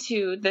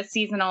into the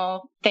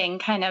seasonal thing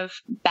kind of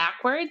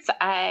backwards.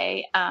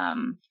 I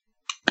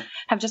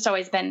have just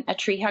always been a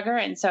tree hugger.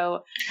 And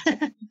so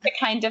to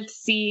kind of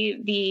see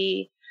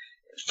the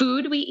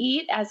food we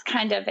eat as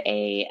kind of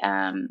a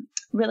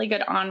really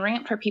good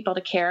on-ramp for people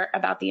to care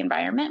about the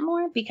environment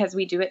more, because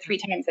we do it 3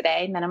 times a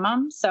day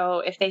minimum. So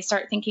if they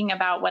start thinking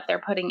about what they're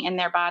putting in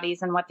their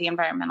bodies and what the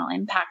environmental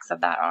impacts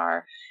of that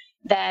are,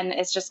 then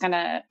it's just going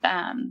to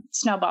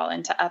snowball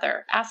into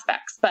other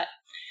aspects. But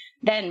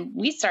then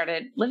we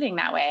started living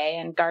that way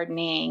and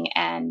gardening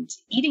and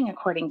eating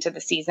according to the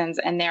seasons.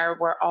 And there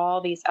were all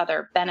these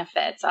other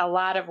benefits, a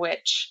lot of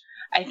which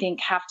I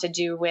think have to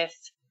do with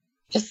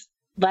just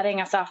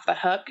letting us off the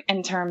hook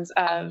in terms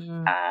of,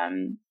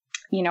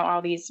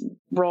 all these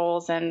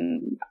roles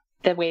and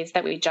the ways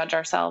that we judge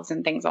ourselves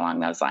and things along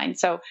those lines.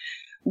 So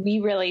we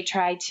really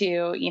try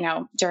to,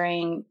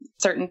 during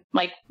certain,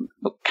 like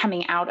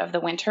coming out of the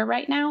winter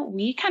right now,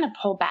 we kind of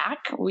pull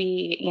back.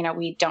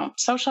 We don't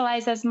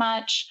socialize as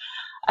much.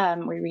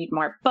 We read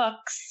more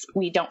books.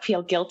 We don't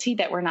feel guilty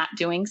that we're not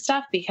doing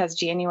stuff, because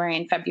January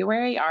and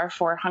February are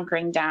for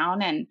hunkering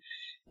down and,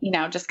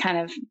 just kind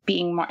of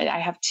being more. We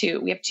have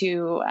two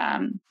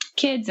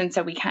kids. And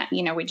so we can't,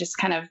 we just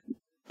kind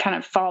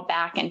of fall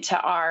back into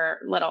our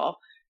little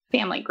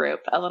family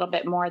group a little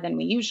bit more than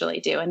we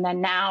usually do. And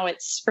then now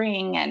it's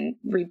spring and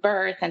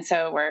rebirth. And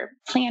so we're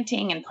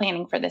planting and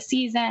planning for the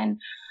season.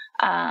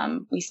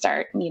 We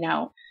start,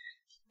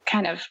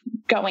 kind of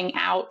going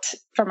out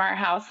from our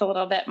house a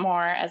little bit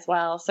more as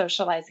well,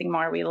 socializing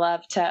more. We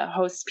love to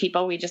host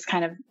people. We just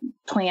kind of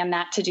plan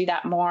to do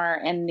that more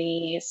in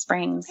the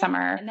spring,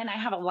 summer, and then I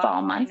have a lot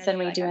fall months than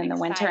we do in the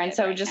winter. And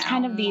so just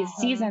kind of these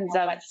seasons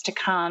of what's to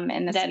come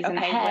in the season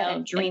ahead,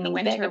 and dreaming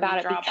big about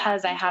it,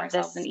 because I have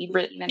this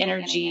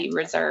energy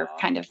reserve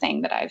kind of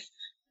thing that I've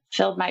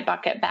filled my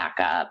bucket back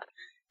up,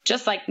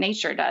 just like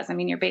nature does. I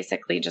mean, you're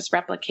basically just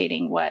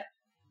replicating what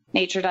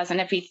nature does. And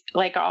if we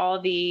like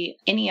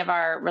any of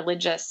our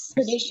religious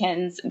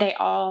traditions, they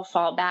all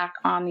fall back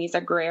on these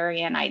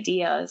agrarian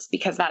ideas,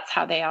 because that's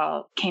how they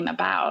all came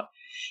about.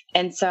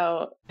 And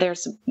so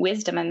there's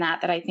wisdom in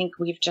that I think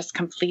we've just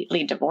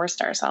completely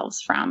divorced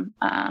ourselves from.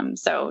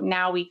 So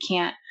now we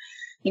can't,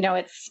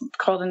 it's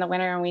cold in the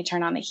winter and we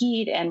turn on the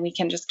heat, and we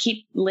can just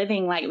keep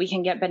living like we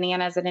can get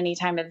bananas at any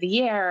time of the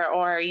year,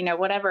 or,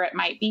 whatever it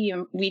might be.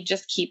 And we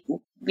just keep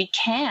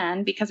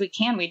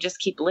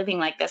living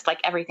like this, like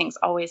everything's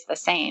always the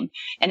same.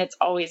 And it's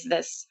always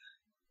this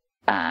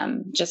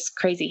just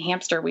crazy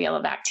hamster wheel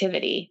of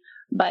activity.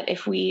 But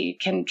if we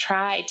can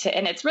try to,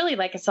 and it's really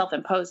like a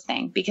self-imposed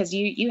thing, because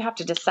you have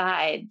to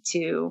decide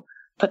to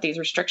put these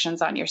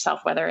restrictions on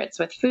yourself, whether it's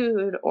with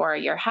food or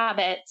your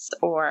habits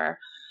or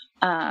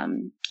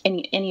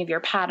any of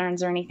your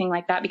patterns or anything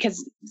like that,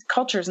 because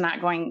culture's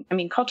going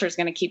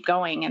to keep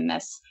going in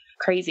this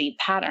crazy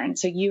pattern.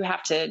 So you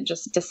have to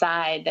just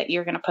decide that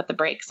you're going to put the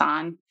brakes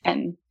on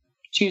and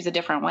choose a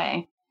different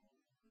way.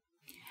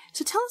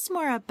 So tell us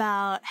more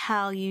about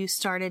how you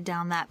started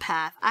down that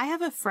path. I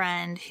have a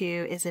friend who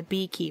is a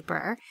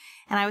beekeeper,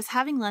 and I was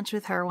having lunch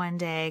with her one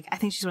day. I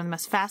think she's one of the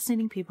most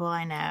fascinating people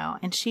I know.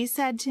 And she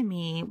said to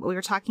me, we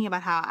were talking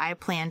about how I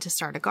plan to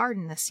start a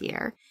garden this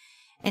year.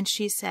 And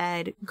she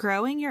said,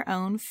 growing your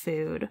own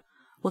food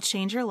will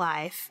change your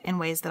life in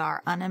ways that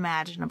are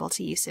unimaginable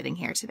to you sitting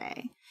here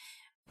today.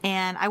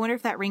 And I wonder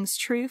if that rings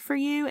true for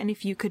you, and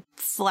if you could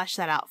flesh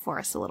that out for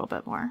us a little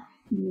bit more.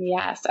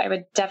 Yes, I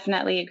would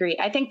definitely agree.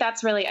 I think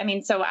that's really,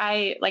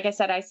 like I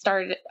said,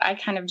 I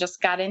kind of just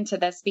got into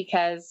this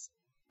because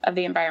of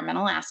the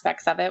environmental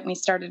aspects of it. We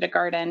started a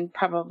garden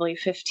probably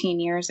 15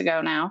 years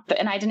ago now,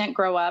 and I didn't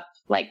grow up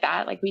like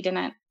that. Like we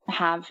didn't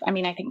have, I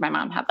think my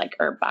mom had like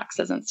herb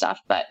boxes and stuff,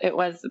 but it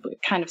was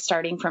kind of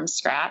starting from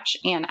scratch.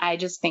 And I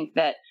just think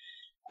that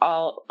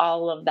all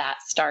of that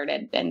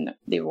started, in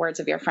the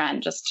words of your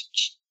friend,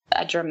 just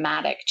a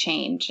dramatic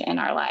change in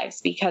our lives,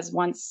 because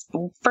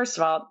first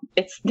of all,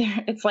 it's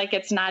like,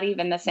 it's not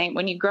even the same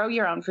when you grow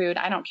your own food.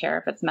 I don't care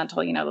if it's mental,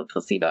 the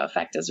placebo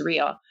effect is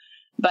real,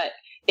 but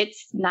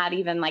it's not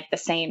even like the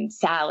same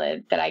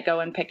salad that I go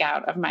and pick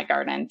out of my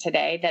garden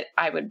today that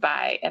I would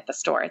buy at the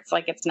store. It's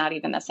like, it's not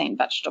even the same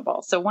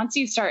vegetable. So once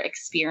you start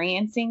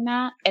experiencing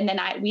that, and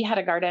then we had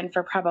a garden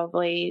for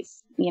probably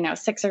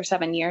 6 or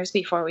 7 years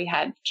before we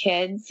had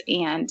kids.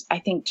 And I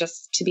think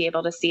just to be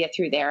able to see it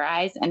through their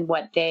eyes and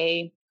what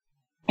they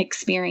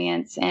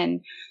experience.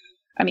 And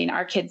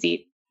our kids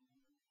eat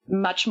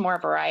much more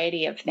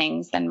variety of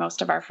things than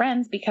most of our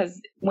friends,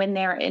 because when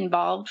they're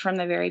involved from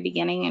the very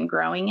beginning and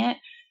growing it,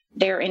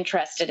 they're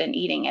interested in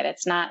eating it.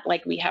 It's not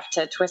like we have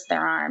to twist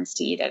their arms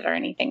to eat it or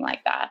anything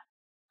like that.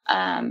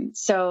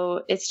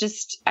 So it's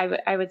just,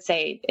 I would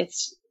say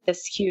it's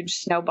this huge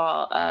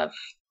snowball of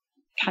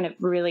kind of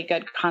really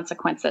good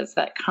consequences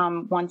that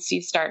come once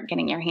you start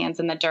getting your hands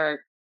in the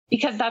dirt,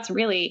 because that's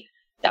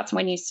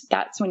when you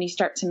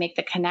start to make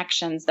the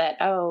connections that,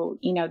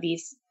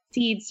 these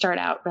seeds start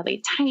out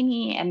really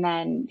tiny and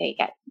then they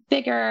get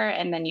bigger,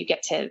 and then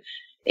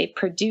they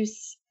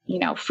produce,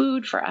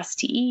 food for us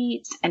to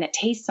eat, and it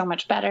tastes so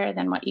much better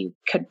than what you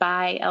could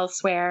buy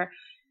elsewhere.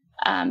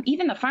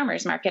 Even the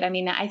farmer's market.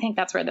 I think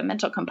that's where the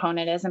mental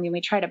component is.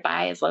 We try to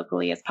buy as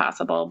locally as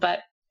possible, but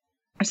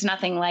there's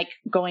nothing like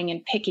going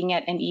and picking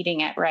it and eating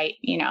it right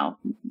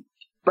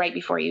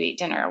before you eat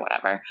dinner or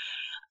whatever.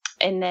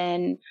 And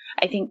then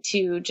I think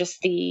too,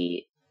 just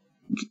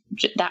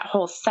that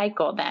whole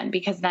cycle then,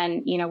 because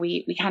then,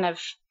 we kind of,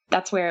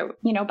 that's where,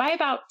 by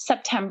about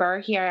September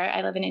here,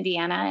 I live in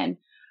Indiana, and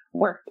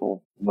work,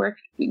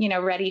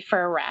 ready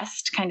for a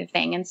rest kind of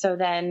thing. And so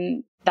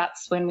then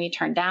that's when we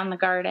turn down the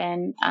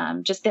garden.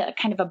 Just the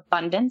kind of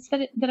abundance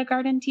that a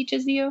garden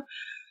teaches you,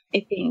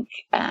 I think,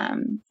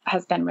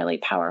 has been really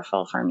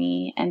powerful for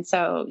me. And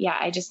so, yeah,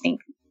 I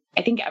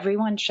think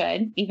everyone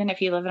should, even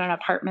if you live in an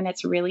apartment,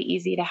 it's really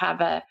easy to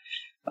have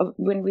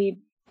when we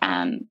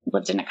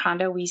lived in a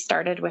condo, we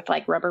started with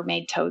like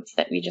Rubbermaid totes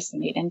that we just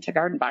made into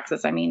garden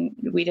boxes.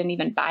 We didn't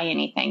even buy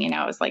anything,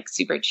 it was like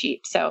super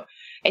cheap. So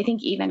I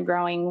think even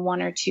growing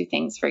 1 or 2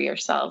 things for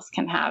yourselves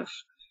can have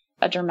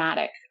a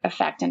dramatic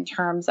effect in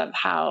terms of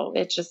how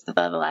it's just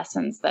the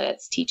lessons that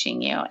it's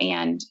teaching you.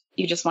 And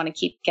you just want to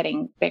keep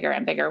getting bigger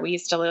and bigger. We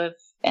used to live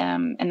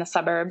in the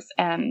suburbs,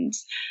 and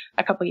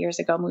a couple years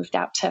ago moved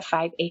out to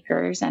 5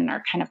 acres and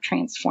are kind of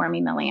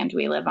transforming the land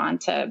we live on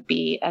to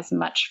be as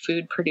much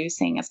food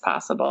producing as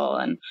possible.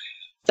 And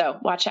so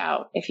watch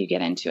out if you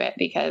get into it,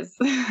 because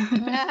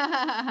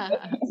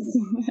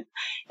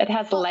it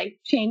has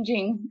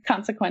life-changing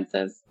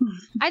consequences.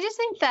 I just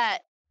think that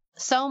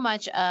so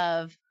much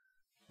of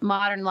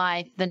modern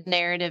life, the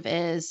narrative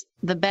is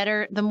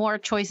the more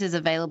choices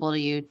available to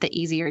you, the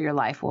easier your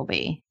life will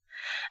be.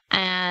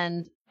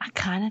 And I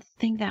kind of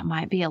think that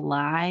might be a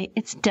lie.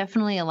 It's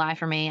definitely a lie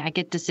for me. I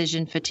get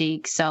decision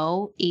fatigue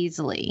so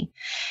easily.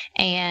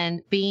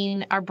 And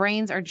our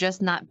brains are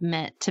just not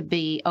meant to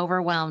be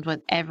overwhelmed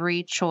with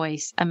every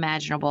choice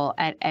imaginable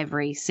at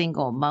every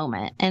single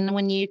moment. And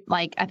when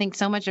I think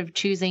so much of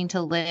choosing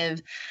to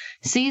live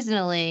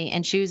seasonally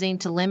and choosing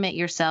to limit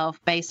yourself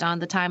based on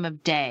the time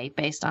of day,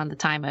 based on the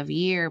time of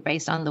year,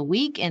 based on the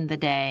week in the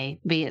day,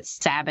 be it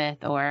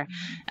Sabbath or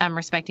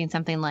respecting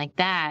something like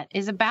that,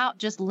 is about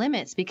just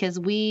limits, because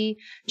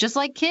just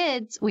like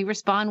kids, we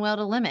respond well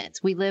to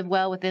limits. We live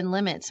well within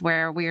limits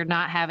where we're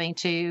not having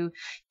to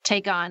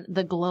take on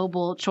the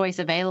global choice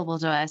available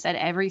to us at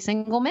every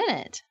single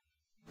minute.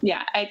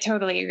 Yeah, I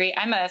totally agree.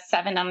 I'm a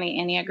 7 on the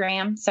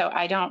Enneagram, so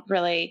I don't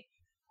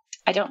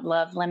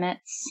love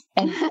limits.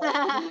 And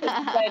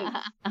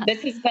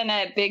this has been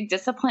a big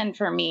discipline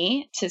for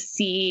me to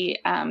see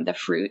the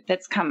fruit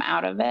that's come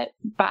out of it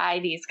by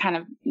these kind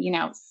of,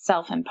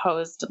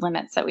 self-imposed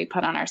limits that we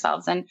put on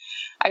ourselves. And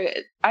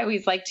I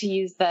always like to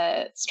use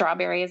the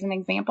strawberry as an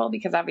example,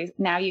 because obviously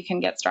now you can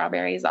get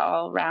strawberries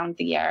all around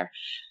the year.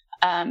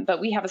 But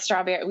we have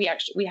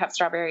we have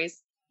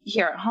strawberries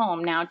here at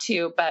home now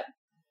too, but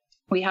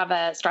we have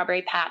a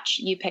strawberry patch,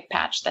 U-Pick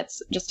patch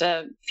that's just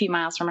a few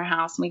miles from our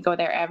house. And we go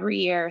there every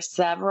year,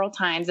 several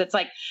times. It's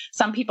like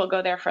some people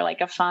go there for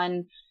like a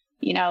fun,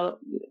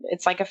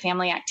 it's like a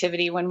family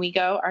activity. When we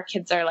go, our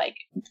kids are like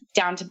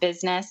down to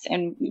business,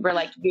 and we're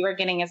like, you are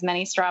getting as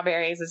many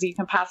strawberries as you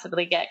can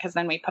possibly get, because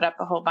then we put up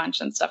a whole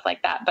bunch and stuff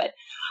like that. But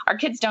our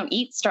kids don't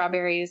eat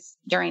strawberries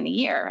during the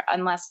year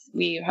unless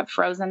we have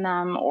frozen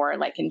them or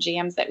like in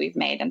jams that we've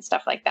made and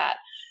stuff like that.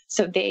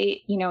 So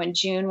they, in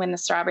June when the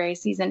strawberry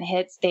season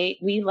hits,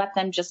 we let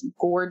them just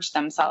gorge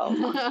themselves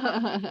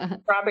on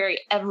strawberry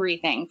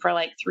everything for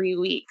like 3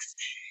 weeks.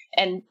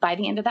 And by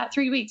the end of that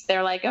 3 weeks,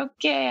 they're like,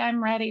 okay,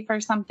 I'm ready for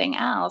something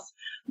else.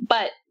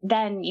 But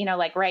then,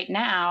 like right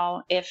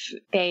now, if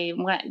they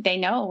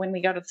know when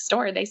we go to the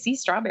store, they see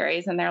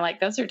strawberries and they're like,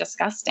 those are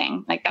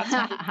disgusting. Like that's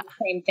not the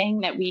same thing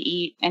that we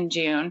eat in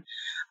June.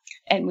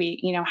 And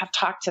we, have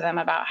talked to them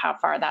about how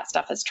far that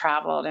stuff has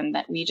traveled, and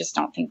that we just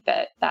don't think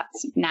that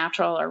that's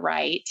natural or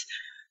right,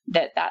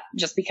 that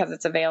just because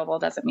it's available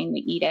doesn't mean we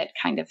eat it,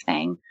 kind of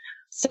thing.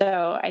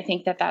 So I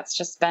think that that's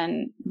just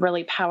been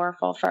really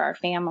powerful for our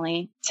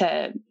family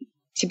to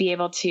be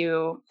able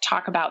to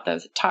talk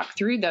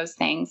through those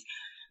things.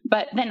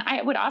 But then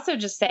I would also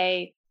just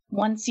say,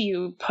 once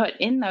you put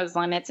in those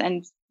limits,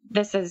 and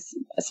this is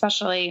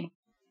especially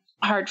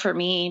hard for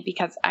me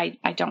because I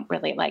don't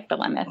really like the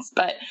limits,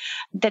 but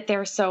that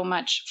there's so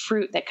much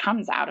fruit that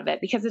comes out of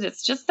it, because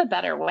it's just the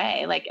better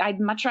way. Like I'd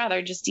much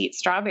rather just eat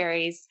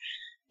strawberries,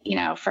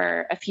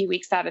 for a few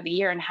weeks out of the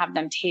year and have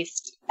them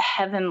taste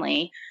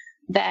heavenly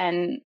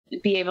than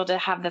be able to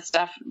have the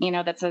stuff,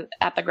 that's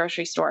at the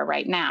grocery store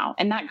right now.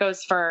 And that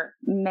goes for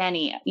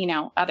many,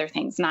 other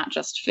things, not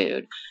just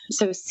food.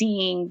 So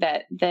seeing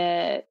that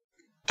the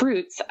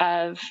fruits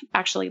of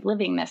actually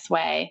living this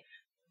way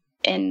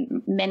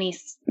in many,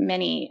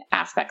 many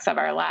aspects of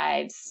our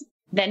lives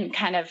then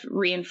kind of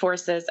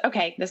reinforces,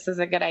 okay, this is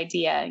a good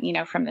idea,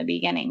 from the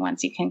beginning,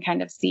 once you can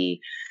kind of see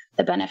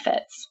the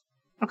benefits.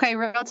 Okay,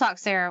 real talk,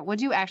 Sarah, what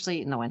do you actually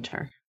eat in the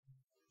winter?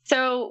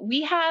 So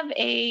we have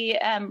a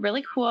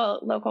really cool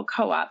local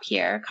co-op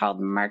here called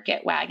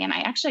Market Wagon.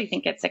 I actually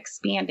think it's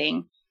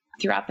expanding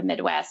throughout the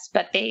Midwest,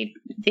 but they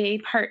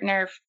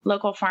partner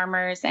local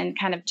farmers and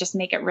kind of just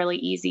make it really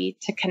easy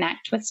to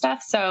connect with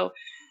stuff. So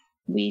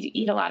we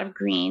eat a lot of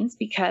greens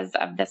because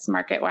of this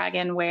Market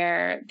Wagon,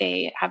 where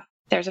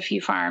there's a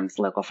few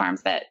local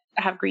farms that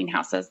have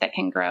greenhouses that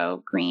can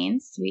grow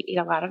greens. We eat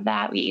a lot of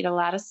that. We eat a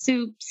lot of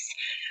soups.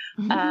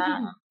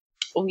 Mm-hmm.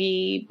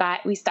 We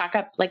stock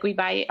up, like we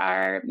buy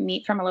our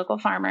meat from a local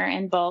farmer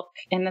in bulk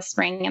in the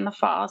spring and the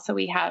fall. So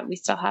we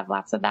still have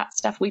lots of that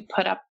stuff. We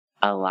put up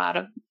a lot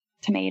of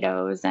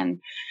tomatoes,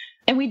 and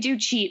we do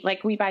cheat.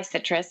 Like we buy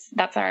citrus.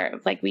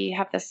 We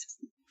have this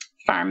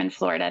farm in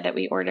Florida that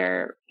we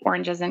order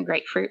oranges and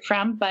grapefruit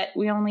from, but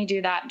we only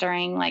do that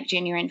during like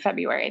January and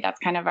February. That's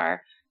kind of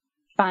our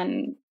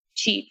fun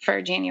cheat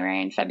for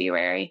January and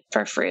February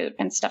for fruit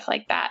and stuff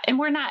like that.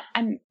 And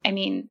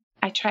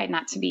I try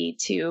not to be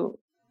too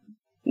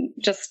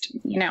just,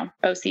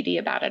 OCD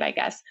about it, I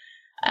guess.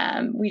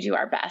 We do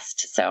our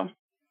best. So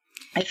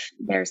if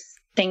there's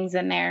things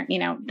in there,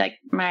 like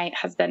my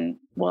husband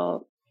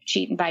will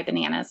cheat and buy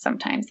bananas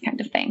sometimes, kind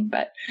of thing,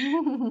 but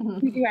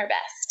we do our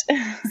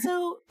best.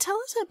 So tell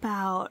us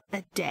about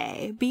a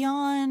day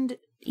beyond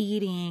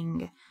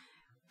eating.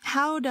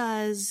 How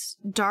does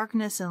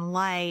darkness and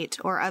light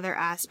or other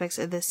aspects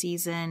of the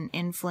season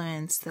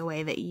influence the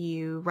way that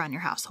you run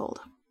your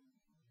household?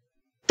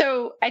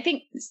 So I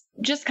think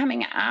just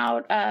coming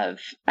out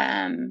of,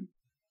 when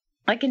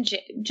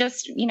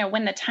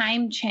the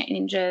time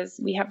changes,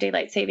 we have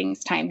daylight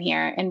savings time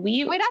here, and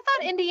wait, I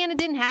thought Indiana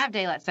didn't have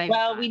daylight savings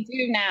time. Well, we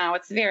do now.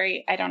 It's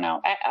I don't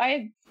know.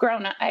 I've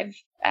grown up, I've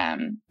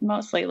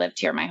mostly lived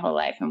here my whole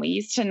life, and we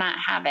used to not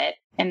have it.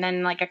 And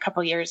then like a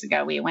couple years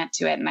ago, we went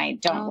to it, and I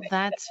don't. Oh,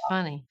 that's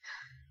funny.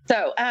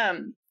 So,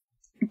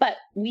 but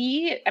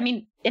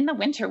in the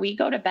winter, we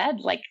go to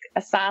bed like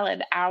a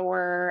solid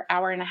hour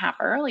and a half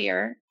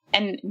earlier.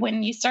 And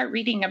when you start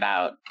reading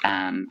about,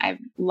 I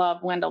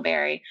love Wendell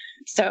Berry.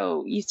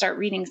 So you start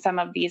reading some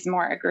of these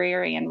more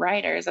agrarian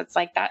writers. It's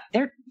like that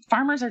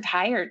farmers are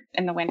tired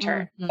in the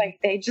winter. Mm-hmm. Like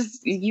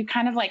you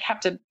kind of like have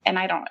to,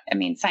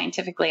 and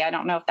scientifically, I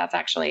don't know if that's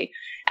actually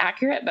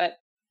accurate, but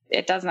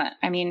it doesn't,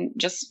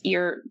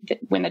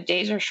 when the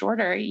days are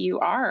shorter, you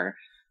are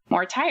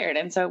more tired.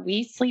 And so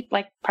we sleep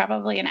like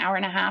probably an hour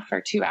and a half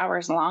or 2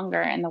 hours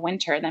longer in the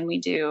winter than we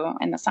do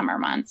in the summer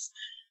months.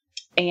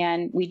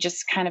 And we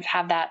just kind of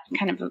have that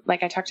kind of,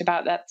 like I talked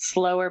about, that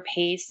slower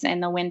pace in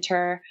the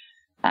winter.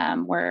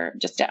 We're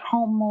just at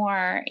home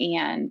more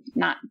and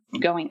not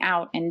going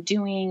out and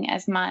doing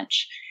as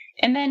much.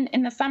 And then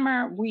in the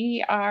summer,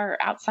 we are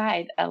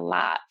outside a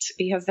lot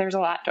because there's a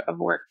lot of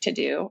work to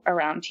do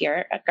around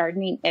here.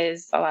 Gardening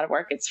is a lot of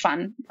work. It's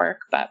fun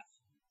work, but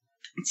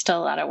it's still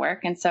a lot of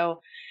work. And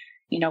so,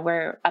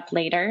 we're up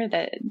later.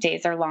 The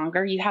days are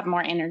longer. You have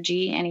more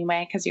energy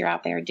anyway because you're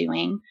out there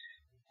doing.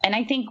 And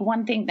I think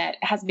one thing that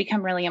has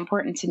become really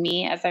important to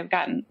me as I've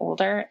gotten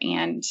older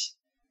and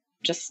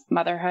just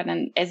motherhood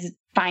and is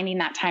finding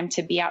that time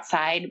to be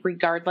outside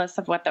regardless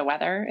of what the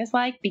weather is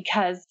like,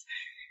 because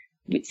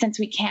since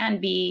we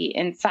can be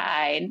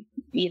inside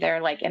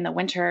either like in the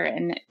winter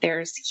and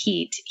there's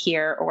heat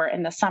here, or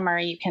in the summer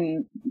you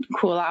can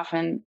cool off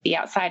and be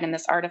outside in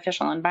this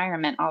artificial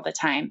environment all the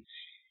time,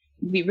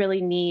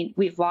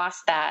 we've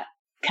lost that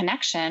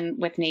connection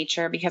with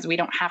nature because we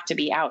don't have to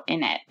be out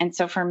in it. And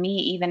so for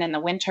me, even in the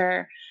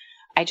winter,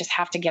 I just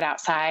have to get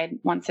outside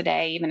once a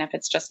day, even if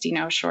it's just,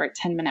 a short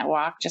 10-minute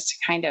walk, just to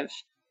kind of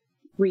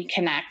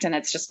reconnect. And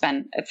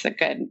it's a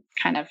good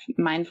kind of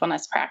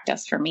mindfulness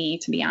practice for me,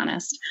 to be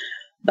honest.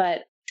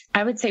 But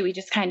I would say we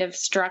just kind of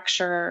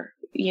structure,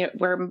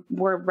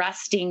 we're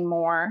resting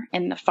more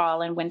in the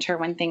fall and winter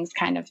when things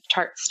kind of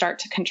start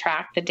to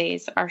contract, the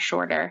days are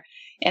shorter,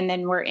 and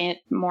then we're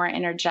more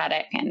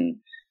energetic and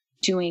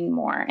doing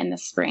more in the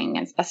spring,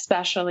 and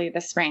especially the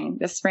spring.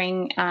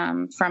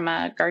 From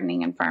a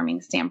gardening and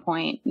farming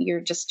standpoint,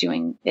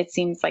 it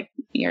seems like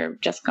you're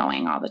just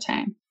going all the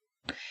time.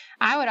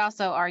 I would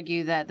also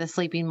argue that the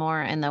sleeping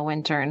more in the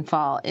winter and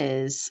fall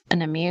is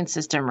an immune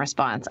system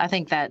response. I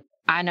think that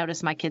I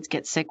notice my kids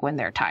get sick when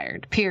they're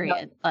tired,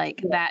 period.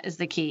 That is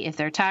the key. If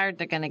they're tired,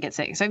 they're going to get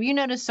sick. So have you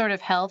noticed sort of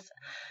health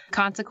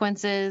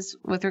consequences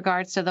with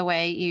regards to the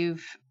way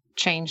you've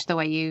changed the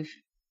way you've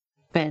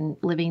been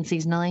living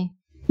seasonally?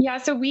 Yeah.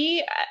 So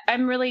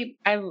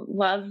I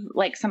love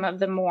like some of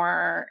the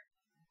more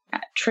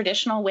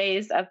traditional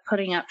ways of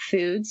putting up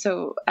food.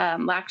 So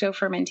lacto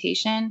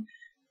fermentation,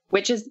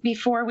 which is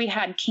before we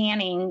had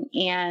canning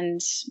and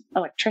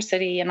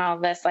electricity and all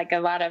this, like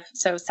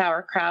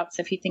sauerkrauts,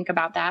 if you think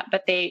about that,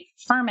 but they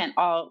ferment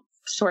all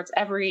sorts.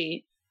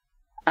 Every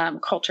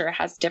culture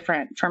has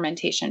different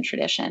fermentation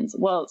traditions.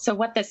 Well, so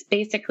what this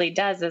basically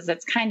does is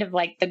it's kind of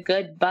like the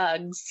good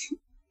bugs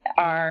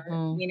are,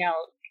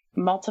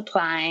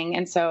 multiplying.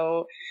 And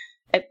so,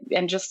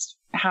 and just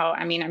how,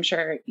 I'm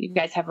sure you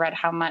guys have read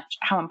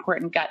how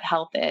important gut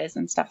health is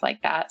and stuff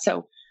like that.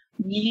 So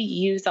we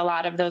use a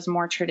lot of those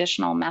more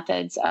traditional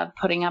methods of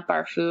putting up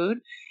our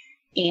food,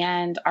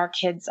 and our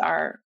kids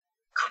are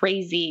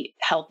crazy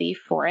healthy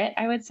for it.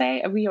 I would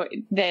say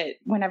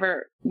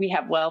whenever we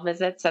have well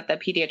visits at the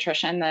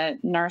pediatrician, the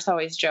nurse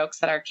always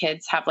jokes that our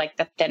kids have like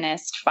the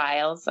thinnest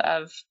files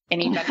of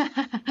anybody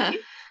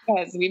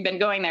because we've been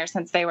going there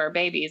since they were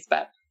babies,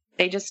 but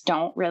they just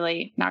don't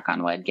really, knock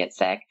on wood, get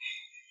sick.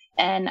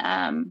 And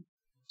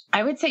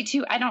I would say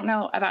too, I don't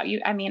know about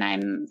you.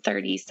 I'm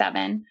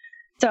 37.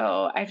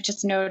 So I've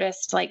just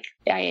noticed like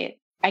I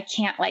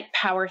can't like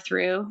power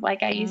through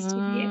like I used to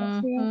be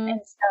able to. And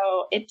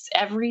so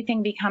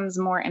everything becomes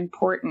more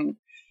important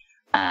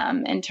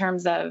in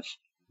terms of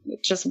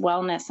just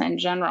wellness in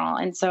general.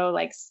 And so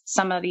like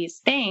some of these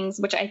things,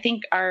 which I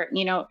think are,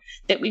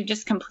 that we've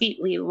just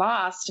completely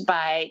lost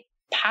by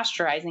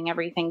pasteurizing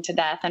everything to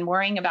death and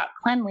worrying about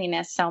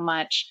cleanliness so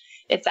much,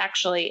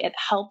 it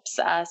helps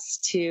us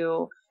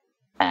to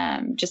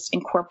just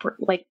incorporate,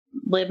 like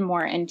live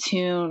more in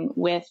tune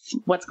with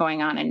what's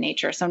going on in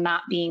nature. So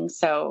not being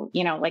so,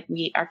 like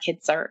our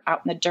kids are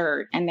out in the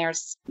dirt, and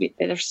there's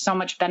so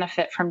much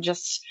benefit from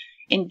just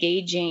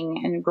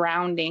engaging and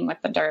grounding with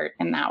the dirt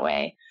in that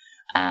way.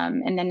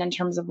 And then in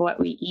terms of what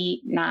we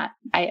eat,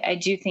 I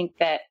do think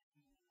that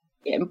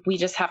we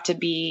just have to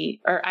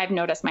be, or I've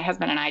noticed my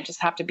husband and I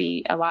just have to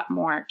be a lot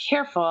more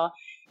careful.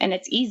 And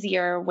it's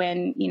easier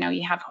when,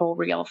 you have whole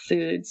real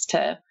foods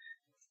to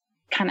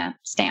kind of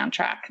stay on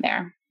track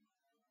there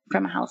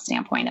from a health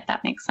standpoint, if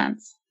that makes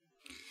sense.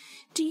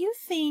 Do you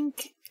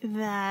think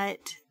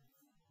that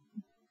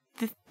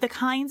the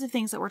kinds of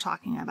things that we're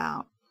talking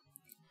about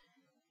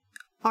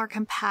are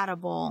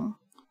compatible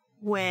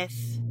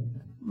with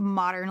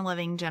modern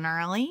living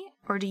generally?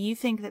 Or do you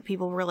think that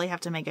people really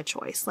have to make a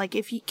choice? Like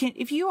I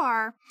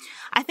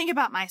think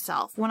about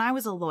myself when I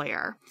was a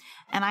lawyer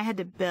and I had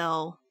to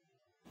bill,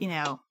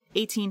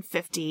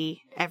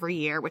 $1,850 every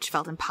year, which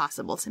felt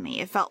impossible to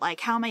me. It felt like,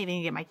 how am I even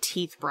going to get my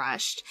teeth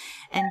brushed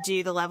and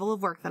do the level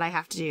of work that I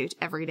have to do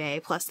every day,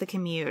 plus the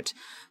commute,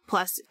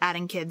 plus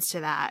adding kids to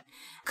that?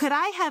 Could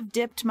I have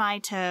dipped my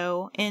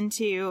toe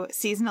into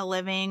seasonal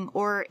living,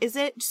 or is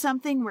it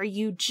something where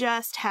you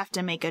just have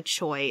to make a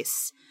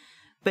choice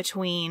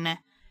between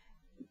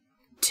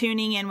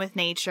tuning in with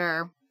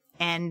nature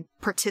and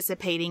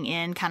participating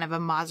in kind of a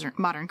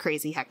modern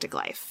crazy, hectic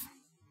life?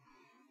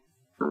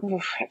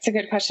 Oof, that's a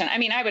good question.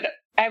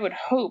 I would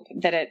hope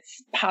that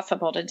it's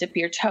possible to dip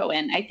your toe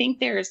in. I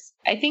think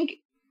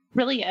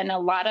really in a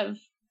lot of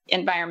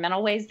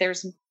environmental ways,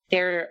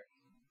 there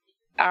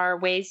are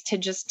ways to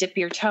just dip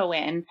your toe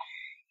in,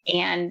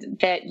 and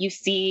that you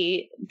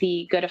see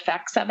the good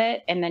effects of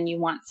it, and then you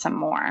want some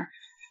more.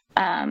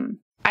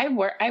 I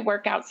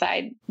work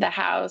outside the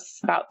house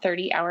about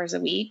 30 hours a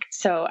week.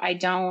 So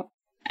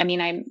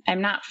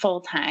I'm not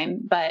full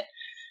time, but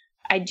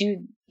I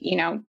do,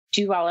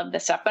 do all of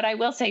this stuff. But I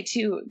will say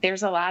too,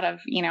 there's a lot of,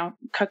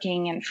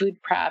 cooking and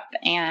food prep,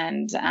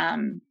 and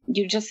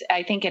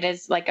I think it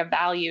is like a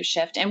value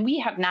shift. And we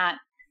have not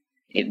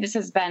this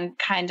has been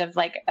kind of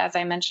like, as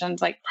I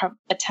mentioned, like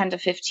a 10 to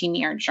 15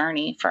 year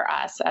journey for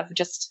us of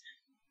just,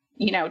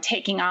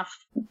 biting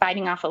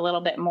off a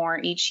little bit more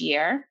each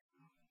year,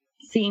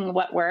 seeing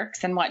what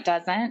works and what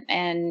doesn't,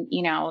 and,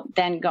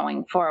 then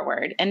going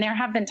forward. And there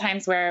have been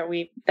times where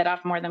we bit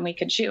off more than we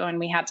could chew and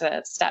we had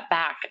to step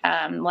back.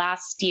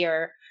 Last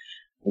year,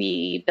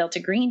 we built a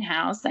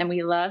greenhouse and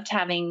we loved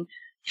having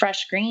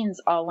fresh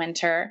greens all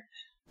winter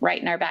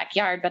right in our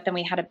backyard. But then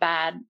we had a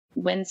bad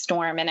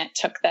windstorm and it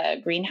took the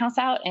greenhouse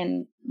out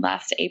in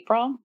last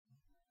April.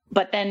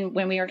 But then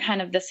when we were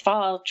kind of this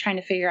fall trying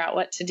to figure out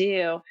what to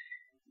do,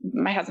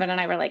 my husband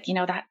and I were like,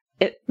 that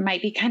it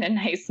might be kind of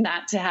nice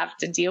not to have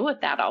to deal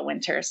with that all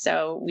winter.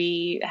 So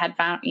we had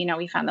found,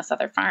 we found this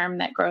other farm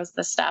that grows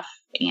the stuff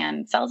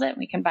and sells it.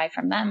 We can buy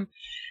from them.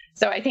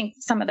 So I think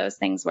some of those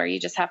things where you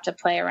just have to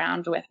play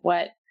around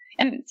with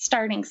and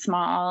starting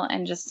small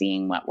and just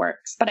seeing what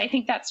works. But I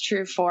think that's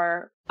true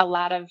for a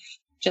lot of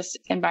just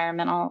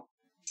environmental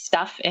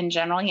stuff in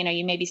general.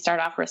 You maybe start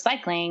off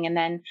recycling and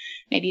then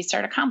maybe you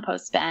start a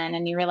compost bin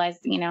and you realize,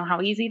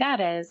 how easy that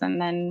is.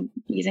 And then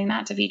using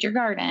that to feed your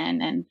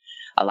garden. And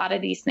a lot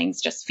of these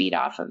things just feed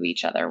off of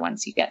each other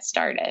once you get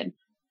started.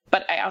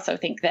 But I also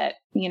think that,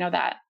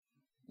 that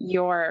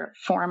your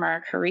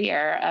former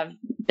career of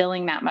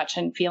billing that much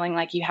and feeling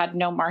like you had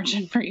no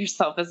margin for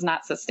yourself is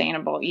not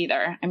sustainable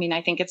either. I mean,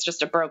 I think it's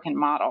just a broken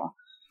model.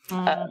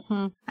 I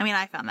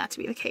found that to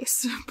be the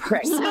case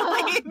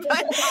personally,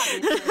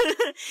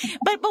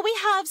 but we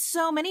have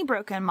so many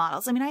broken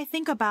models. I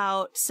think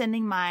about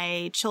sending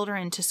my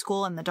children to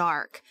school in the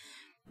dark.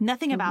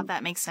 Nothing about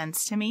that makes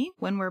sense to me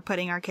when we're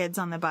putting our kids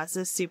on the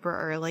buses super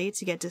early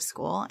to get to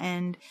school.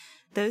 And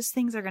those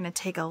things are going to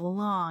take a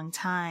long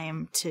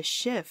time to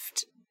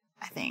shift,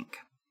 I think.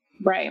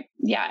 Right.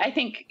 Yeah. I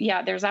think,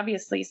 there's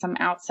obviously some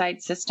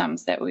outside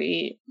systems that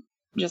we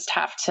just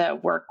have to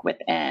work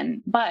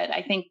within. But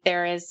I think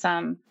there is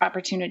some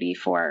opportunity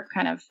for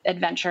kind of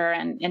adventure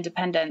and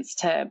independence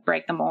to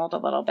break the mold a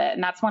little bit.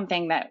 And that's one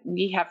thing that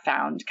we have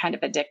found kind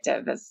of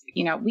addictive is,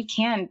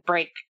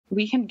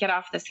 we can get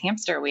off this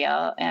hamster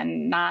wheel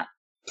and not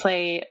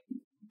play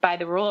by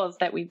the rules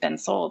that we've been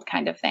sold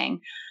kind of thing.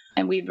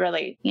 And we'd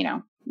really,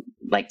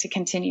 like to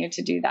continue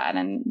to do that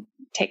and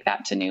take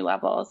that to new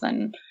levels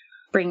and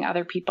bring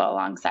other people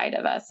alongside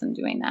of us and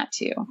doing that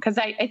too. Because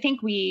I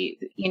think we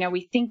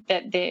think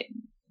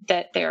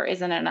that there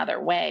isn't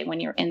another way when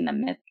you're in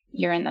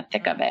the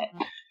thick of it.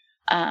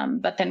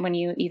 But then when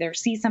you either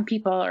see some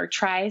people or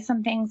try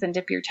some things and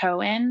dip your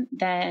toe in,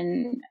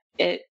 then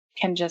it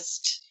can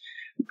just,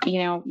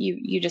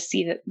 you just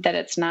see that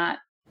it's not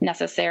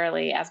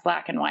necessarily as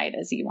black and white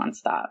as you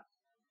once thought.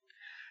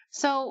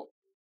 So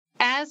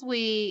as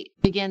we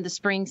begin the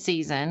spring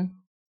season,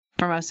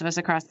 for most of us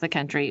across the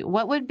country,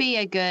 what would be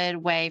a good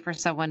way for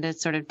someone to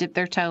sort of dip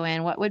their toe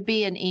in? What would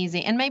be an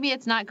easy, and maybe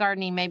it's not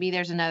gardening, maybe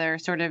there's another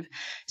sort of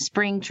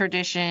spring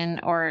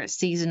tradition or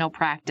seasonal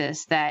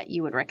practice that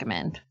you would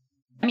recommend?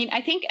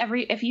 I think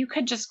if you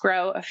could just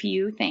grow a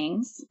few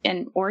things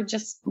or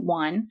just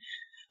one,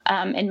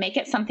 and make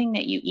it something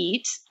that you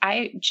eat.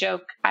 I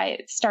joke, I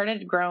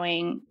started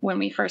growing when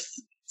we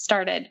first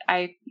started.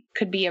 I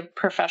could be a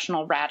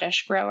professional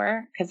radish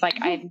grower because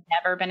I've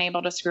never been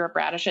able to screw up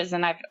radishes,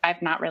 and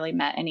I've not really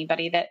met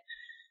anybody that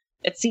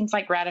it seems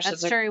like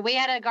radishes. That's true. We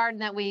had a garden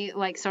that we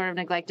sort of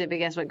neglected, but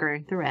guess what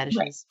grew? The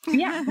radishes. Right.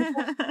 Yeah.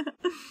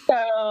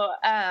 So,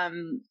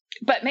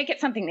 but make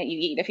it something that you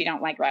eat. If you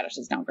don't like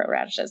radishes, don't grow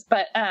radishes.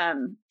 But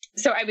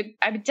so I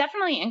would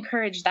definitely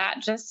encourage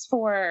that just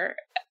for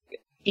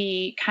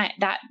the kind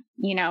that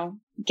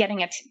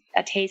getting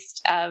a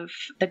taste of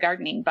the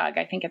gardening bug.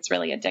 I think it's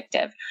really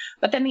addictive.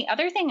 But then the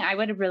other thing I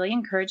would really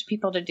encourage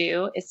people to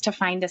do is to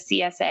find a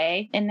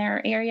CSA in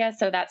their area.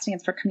 So that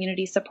stands for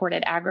Community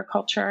Supported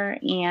Agriculture.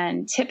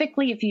 And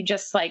typically if you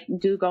just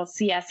Google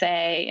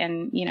CSA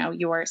in,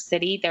 your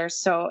city,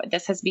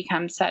 this has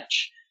become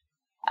such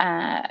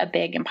a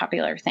big and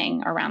popular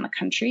thing around the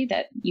country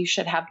that you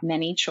should have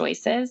many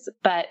choices.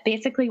 But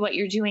basically what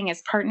you're doing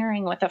is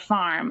partnering with a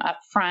farm up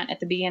front at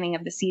the beginning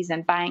of the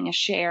season, buying a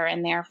share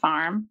in their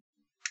farm.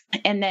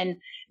 And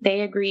then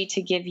they agree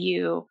to give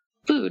you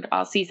food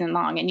all season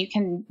long. And you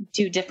can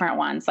do different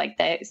ones.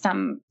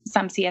 Some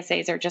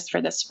CSAs are just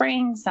for the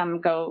spring.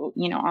 Some go,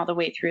 all the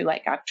way through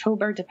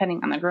October,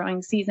 depending on the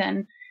growing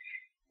season.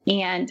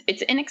 And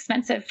it's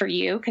inexpensive for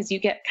you because you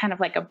get kind of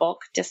a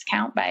bulk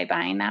discount by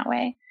buying that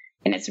way.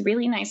 And it's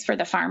really nice for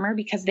the farmer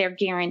because they're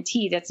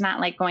guaranteed. It's not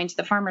like going to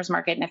the farmer's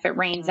market and if it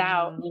rains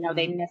out,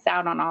 they miss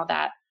out on all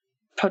that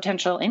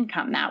potential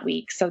income that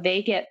week. So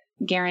they get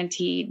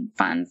guaranteed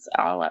funds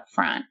all up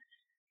front.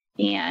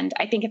 And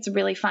I think it's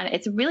really fun.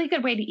 It's a really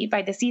good way to eat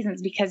by the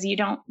seasons because you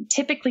don't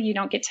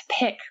get to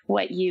pick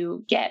what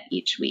you get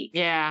each week.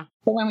 Yeah.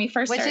 But when we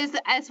first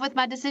as with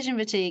my decision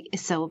fatigue, is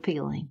so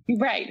appealing.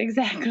 Right,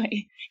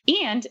 exactly.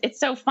 And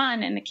it's so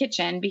fun in the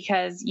kitchen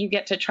because you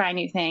get to try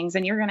new things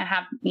and you're going to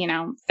have,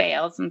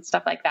 fails and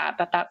stuff like that.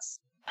 But that's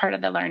part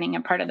of the learning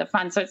and part of the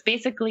fun. So it's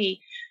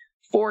basically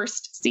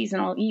forced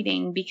seasonal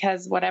eating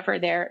because whatever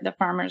the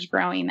farmer's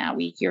growing that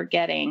week, you're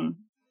getting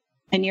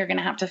and you're going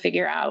to have to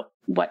figure out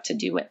what to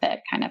do with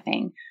it, kind of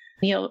thing.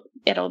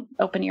 It'll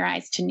open your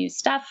eyes to new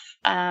stuff,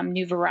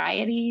 new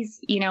varieties.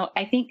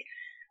 I think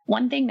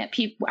one thing that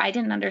I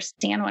didn't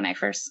understand when I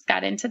first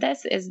got into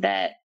this is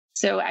that,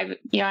 so I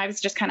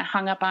was just kind of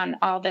hung up on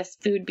all this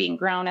food being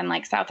grown in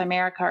like South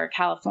America or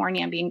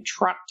California and being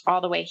trucked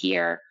all the way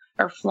here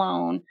or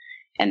flown,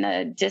 and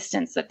the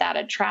distance that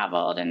had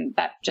traveled. And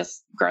that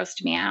just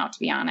grossed me out, to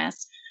be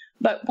honest.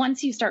 But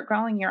once you start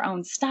growing your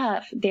own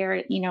stuff,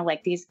 there,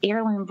 like these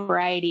heirloom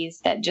varieties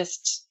that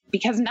just,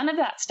 because none of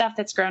that stuff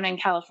that's grown in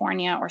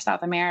California or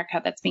South America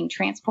that's being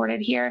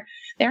transported here,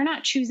 they're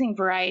not choosing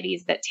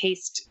varieties that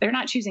they're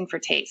not choosing for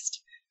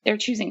taste. They're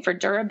choosing for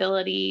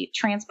durability,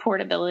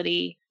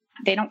 transportability.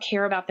 They don't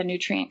care about the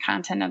nutrient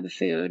content of the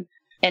food.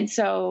 And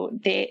so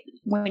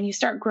when you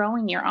start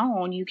growing your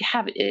own,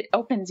 it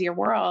opens your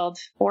world,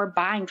 or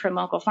buying from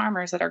local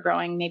farmers that are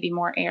growing maybe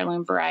more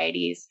heirloom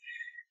varieties,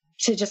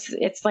 to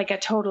it's like a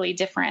totally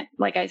different,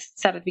 like I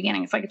said at the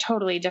beginning, it's like a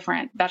totally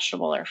different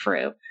vegetable or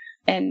fruit,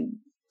 and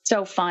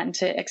so fun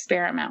to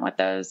experiment with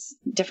those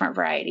different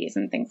varieties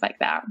and things like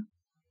that.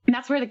 And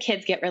that's where the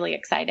kids get really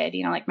excited.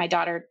 Like my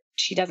daughter,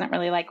 she doesn't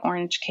really like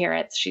orange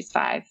carrots. She's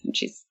 5 and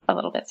she's a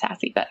little bit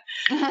sassy, but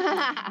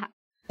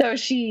so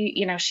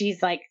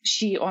she's like,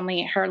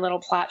 her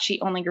little plot,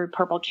 she only grew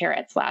purple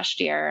carrots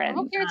last year. And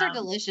purple carrots are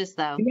delicious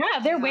though.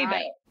 Yeah, they're way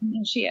better.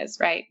 She is,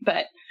 right.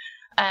 But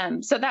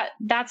so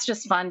that's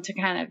just fun to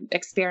kind of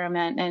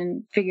experiment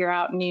and figure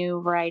out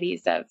new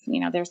varieties of,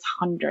 there's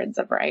hundreds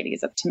of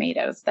varieties of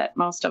tomatoes that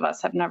most of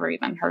us have never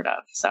even heard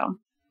of. So,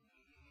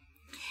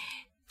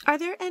 are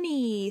there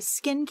any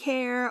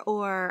skincare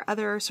or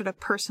other sort of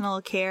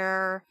personal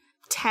care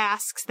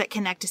tasks that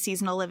connect to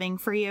seasonal living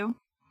for you?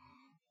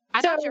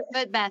 I thought your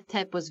foot bath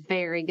tip was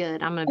very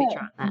good. I'm going to be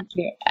trying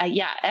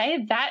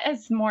that. That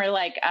is more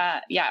like,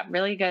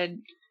 really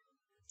good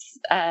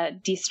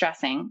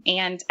de-stressing.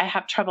 And I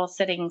have trouble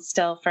sitting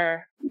still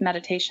for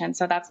meditation.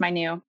 So that's my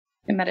new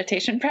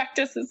meditation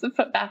practice, is the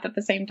foot bath at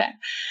the same time.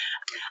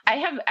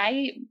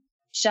 I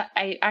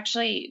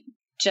actually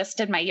just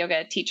did my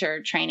yoga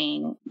teacher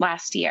training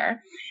last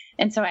year.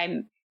 And so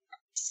I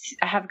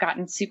have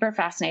gotten super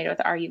fascinated with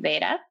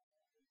Ayurveda,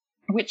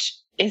 which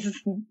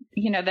is,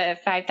 the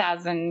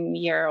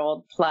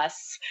 5,000-year-old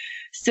plus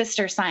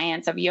sister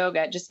science of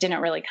yoga. Just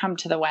didn't really come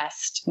to the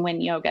West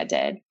when yoga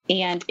did.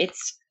 And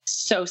it's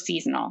so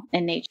seasonal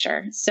in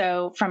nature.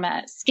 So from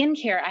a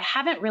skincare, I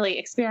haven't really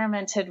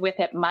experimented with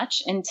it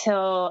much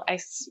until I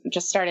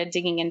just started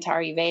digging into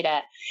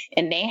Ayurveda,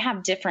 and they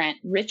have different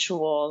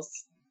rituals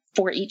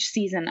for each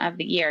season of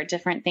the year,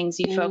 different things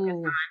you focus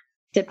on.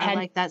 I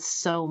like that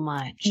so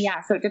much.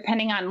 Yeah. So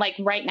depending on, like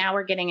right now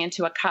we're getting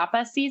into a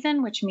kapha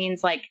season, which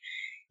means like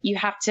you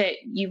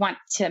want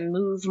to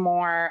move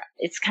more.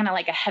 It's kind of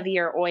like a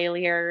heavier,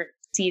 oilier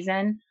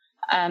season,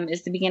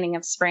 is the beginning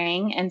of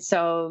spring. And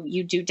so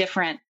you do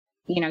different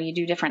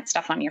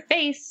stuff on your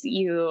face.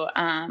 You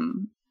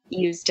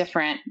use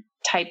different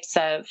types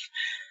of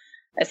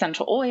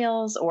essential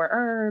oils or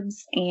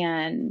herbs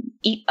and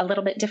eat a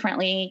little bit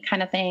differently,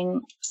 kind of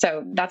thing.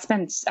 So that's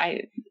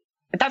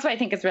what I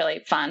think is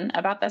really fun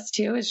about this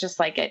too, is just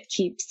like it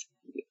keeps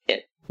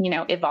it,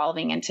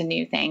 evolving into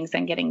new things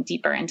and getting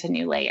deeper into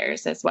new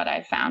layers is what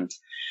I've found.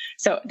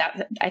 So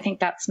I think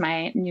that's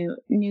my new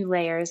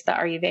layers, the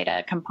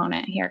Ayurveda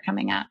component here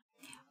coming up.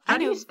 How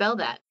do you spell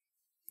that?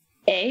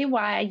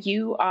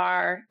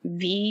 Ayurveda.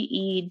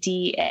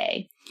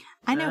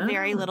 I know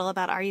very little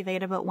about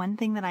Ayurveda, but one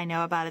thing that I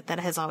know about it that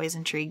has always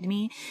intrigued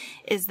me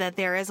is that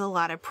there is a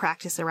lot of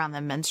practice around the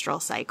menstrual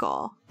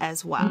cycle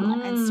as well.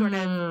 And sort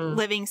of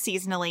living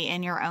seasonally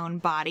in your own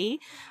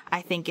body,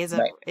 I think is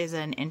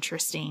an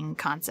interesting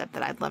concept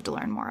that I'd love to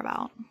learn more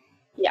about.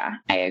 Yeah,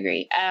 I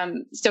agree.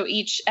 So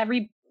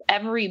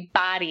every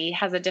body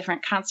has a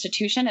different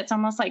constitution. It's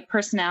almost like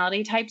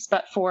personality types,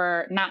 but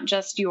for not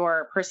just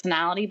your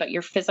personality, but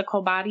your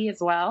physical body as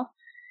well.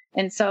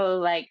 And so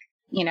like,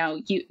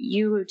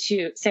 you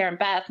two, Sarah and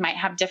Beth, might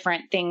have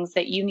different things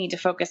that you need to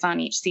focus on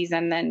each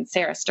season than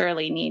Sarah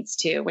Sterling needs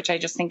to, which I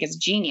just think is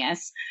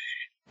genius.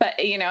 But,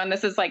 and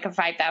this is like a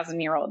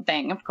 5,000-year-old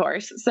thing, of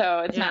course. So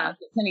it's not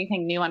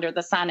anything new under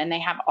the sun. And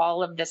they have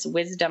all of this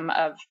wisdom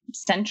of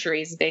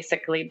centuries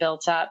basically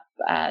built up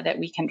that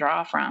we can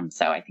draw from.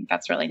 So I think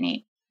that's really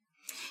neat.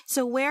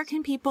 So where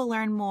can people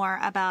learn more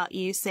about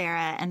you,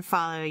 Sarah, and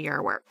follow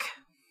your work?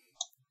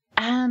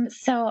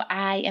 So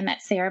I am at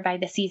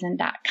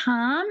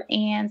sarahbytheseason.com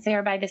and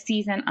Sarah by the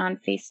Season on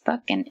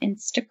Facebook and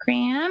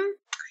Instagram.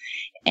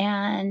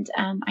 And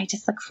I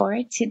just look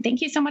forward to,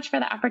 thank you so much for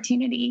the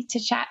opportunity to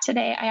chat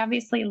today. I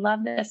obviously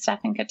love this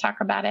stuff and could talk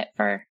about it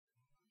for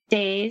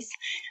days.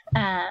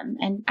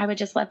 And I would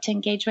just love to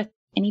engage with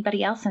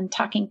anybody else and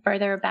talking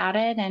further about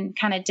it and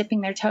kind of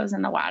dipping their toes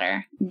in the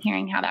water and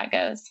hearing how that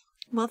goes.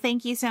 Well,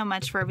 thank you so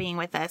much for being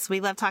with us.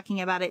 We love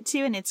talking about it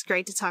too, and it's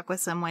great to talk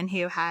with someone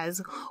who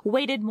has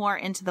waded more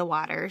into the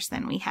waters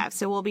than we have.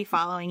 So we'll be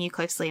following you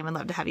closely and would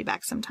love to have you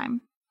back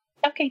sometime.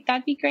 Okay,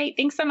 that'd be great.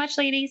 Thanks so much,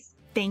 ladies.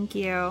 Thank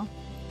you.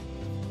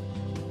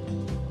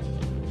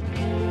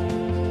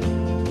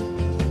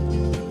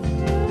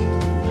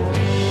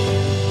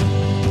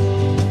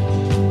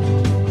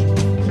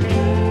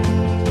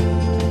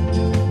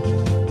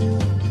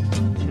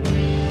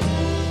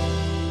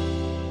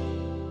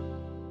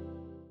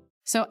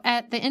 So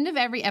at the end of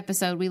every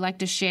episode, we like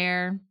to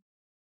share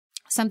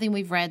something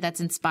we've read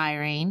that's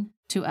inspiring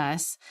to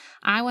us.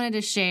 I wanted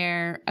to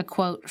share a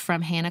quote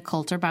from Hannah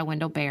Coulter by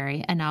Wendell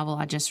Berry, a novel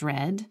I just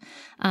read,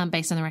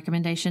 based on the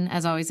recommendation,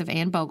 as always, of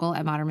Anne Bogle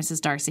at Modern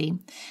Mrs. Darcy.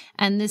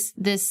 And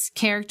this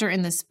character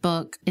in this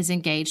book is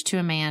engaged to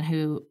a man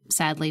who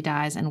sadly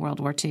dies in World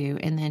War II,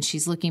 and then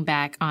she's looking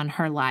back on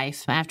her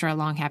life after a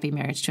long, happy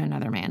marriage to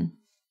another man.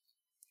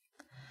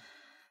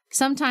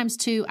 Sometimes,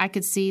 too, I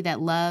could see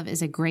that love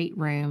is a great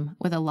room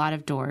with a lot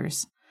of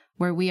doors,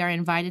 where we are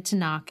invited to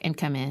knock and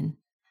come in.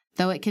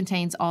 Though it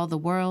contains all the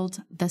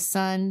world, the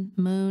sun,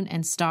 moon,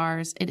 and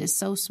stars, it is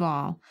so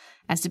small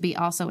as to be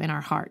also in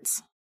our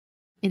hearts.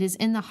 It is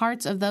in the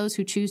hearts of those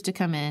who choose to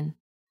come in.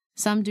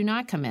 Some do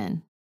not come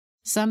in.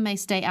 Some may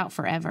stay out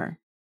forever.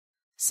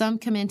 Some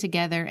come in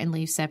together and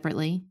leave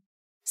separately.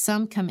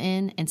 Some come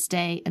in and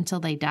stay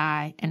until they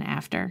die and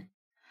after.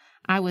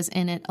 I was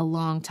in it a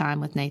long time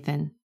with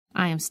Nathan.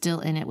 I am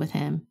still in it with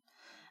him.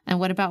 And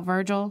what about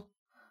Virgil?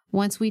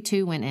 Once we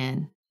too went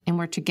in and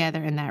were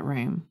together in that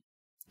room.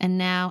 And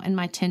now, in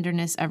my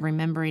tenderness of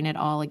remembering it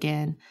all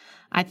again,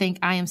 I think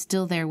I am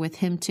still there with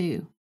him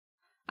too.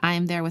 I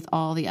am there with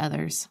all the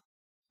others,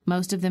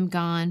 most of them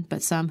gone,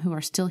 but some who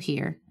are still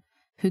here,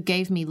 who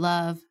gave me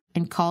love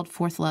and called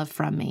forth love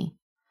from me.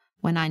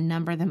 When I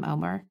number them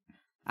over,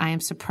 I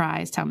am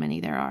surprised how many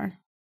there are.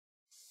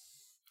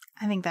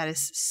 I think that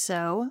is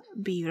so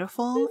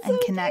beautiful and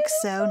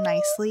connects so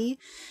nicely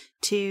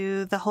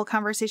to the whole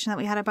conversation that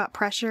we had about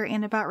pressure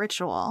and about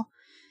ritual.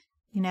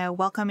 You know,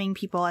 welcoming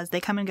people as they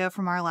come and go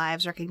from our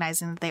lives,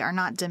 recognizing that they are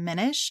not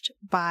diminished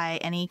by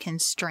any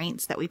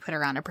constraints that we put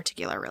around a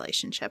particular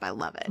relationship. I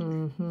love it.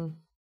 Mm-hmm.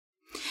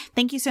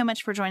 Thank you so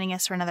much for joining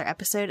us for another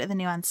episode of The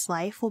Nuanced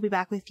Life. We'll be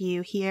back with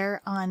you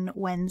here on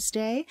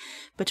Wednesday.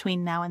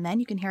 Between now and then,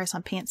 you can hear us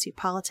on Pantsuit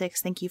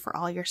Politics. Thank you for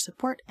all your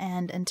support.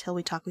 And until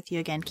we talk with you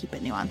again, keep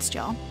it nuanced,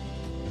 y'all.